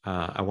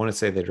 I want to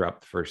say they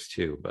dropped the first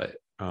two, but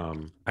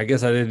I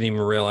guess I didn't even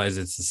realize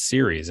it's a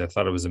series. I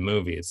thought it was a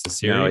movie. It's a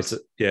series. no,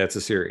 it's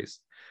a series.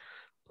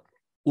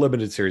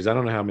 Limited series. I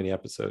don't know how many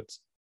episodes.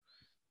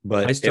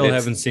 But I still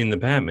haven't seen the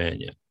Batman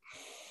yet.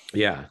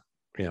 Yeah.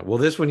 Yeah. Well,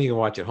 this one you can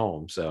watch at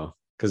home, so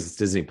because it's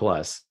Disney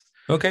Plus.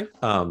 Okay.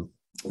 But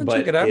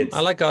check it out.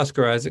 I like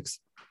Oscar Isaacs.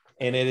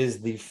 And it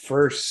is the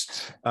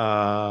first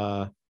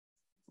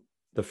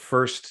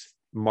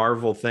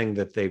Marvel thing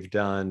that they've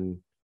done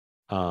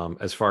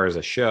as far as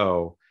a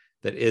show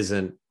that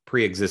isn't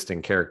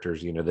pre-existing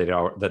characters,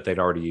 that they'd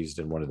already used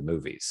in one of the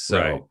movies. So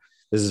Right.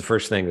 This is the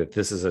first thing that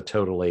this is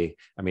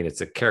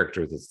it's a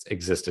character that's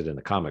existed in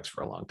the comics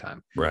for a long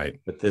time. Right.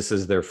 But this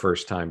is their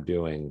first time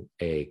doing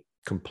a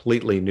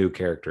completely new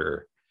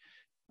character,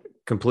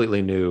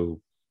 completely new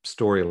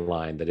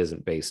storyline that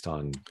isn't based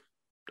on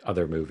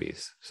other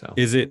movies. So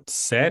Is it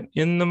set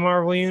in the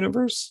Marvel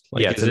universe?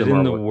 Like, Yeah, it's is in it the in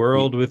the Marvel-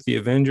 world with the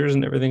Avengers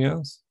and everything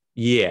else?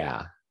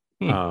 yeah.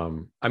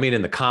 Hmm.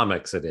 In the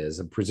comics it is,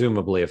 and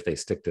presumably if they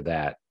stick to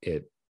that,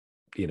 it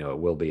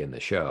will be in the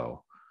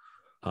show.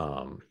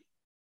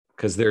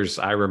 Because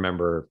I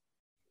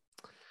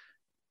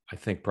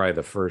think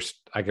probably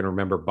I can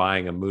remember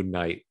buying a Moon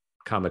Knight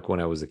comic when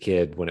I was a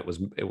kid, when it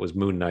was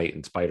Moon Knight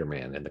and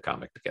Spider-Man in the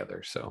comic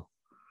together. So,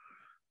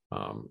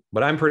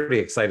 but I'm pretty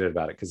excited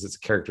about it because it's a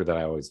character that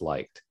I always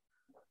liked.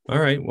 All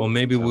right. Well,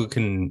 maybe we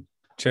can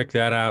check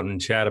that out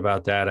and chat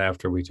about that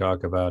after we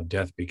talk about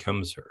Death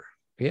Becomes Her.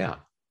 Yeah,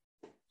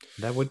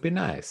 that would be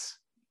nice.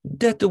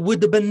 That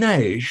would be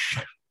nice.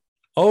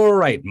 All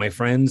right, my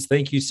friends.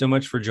 Thank you so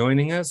much for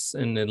joining us.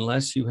 And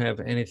unless you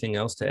have anything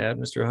else to add,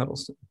 Mr.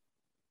 Huddleston,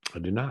 I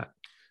do not.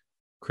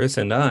 Chris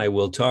and I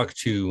will talk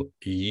to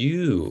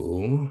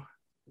you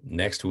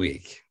next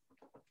week.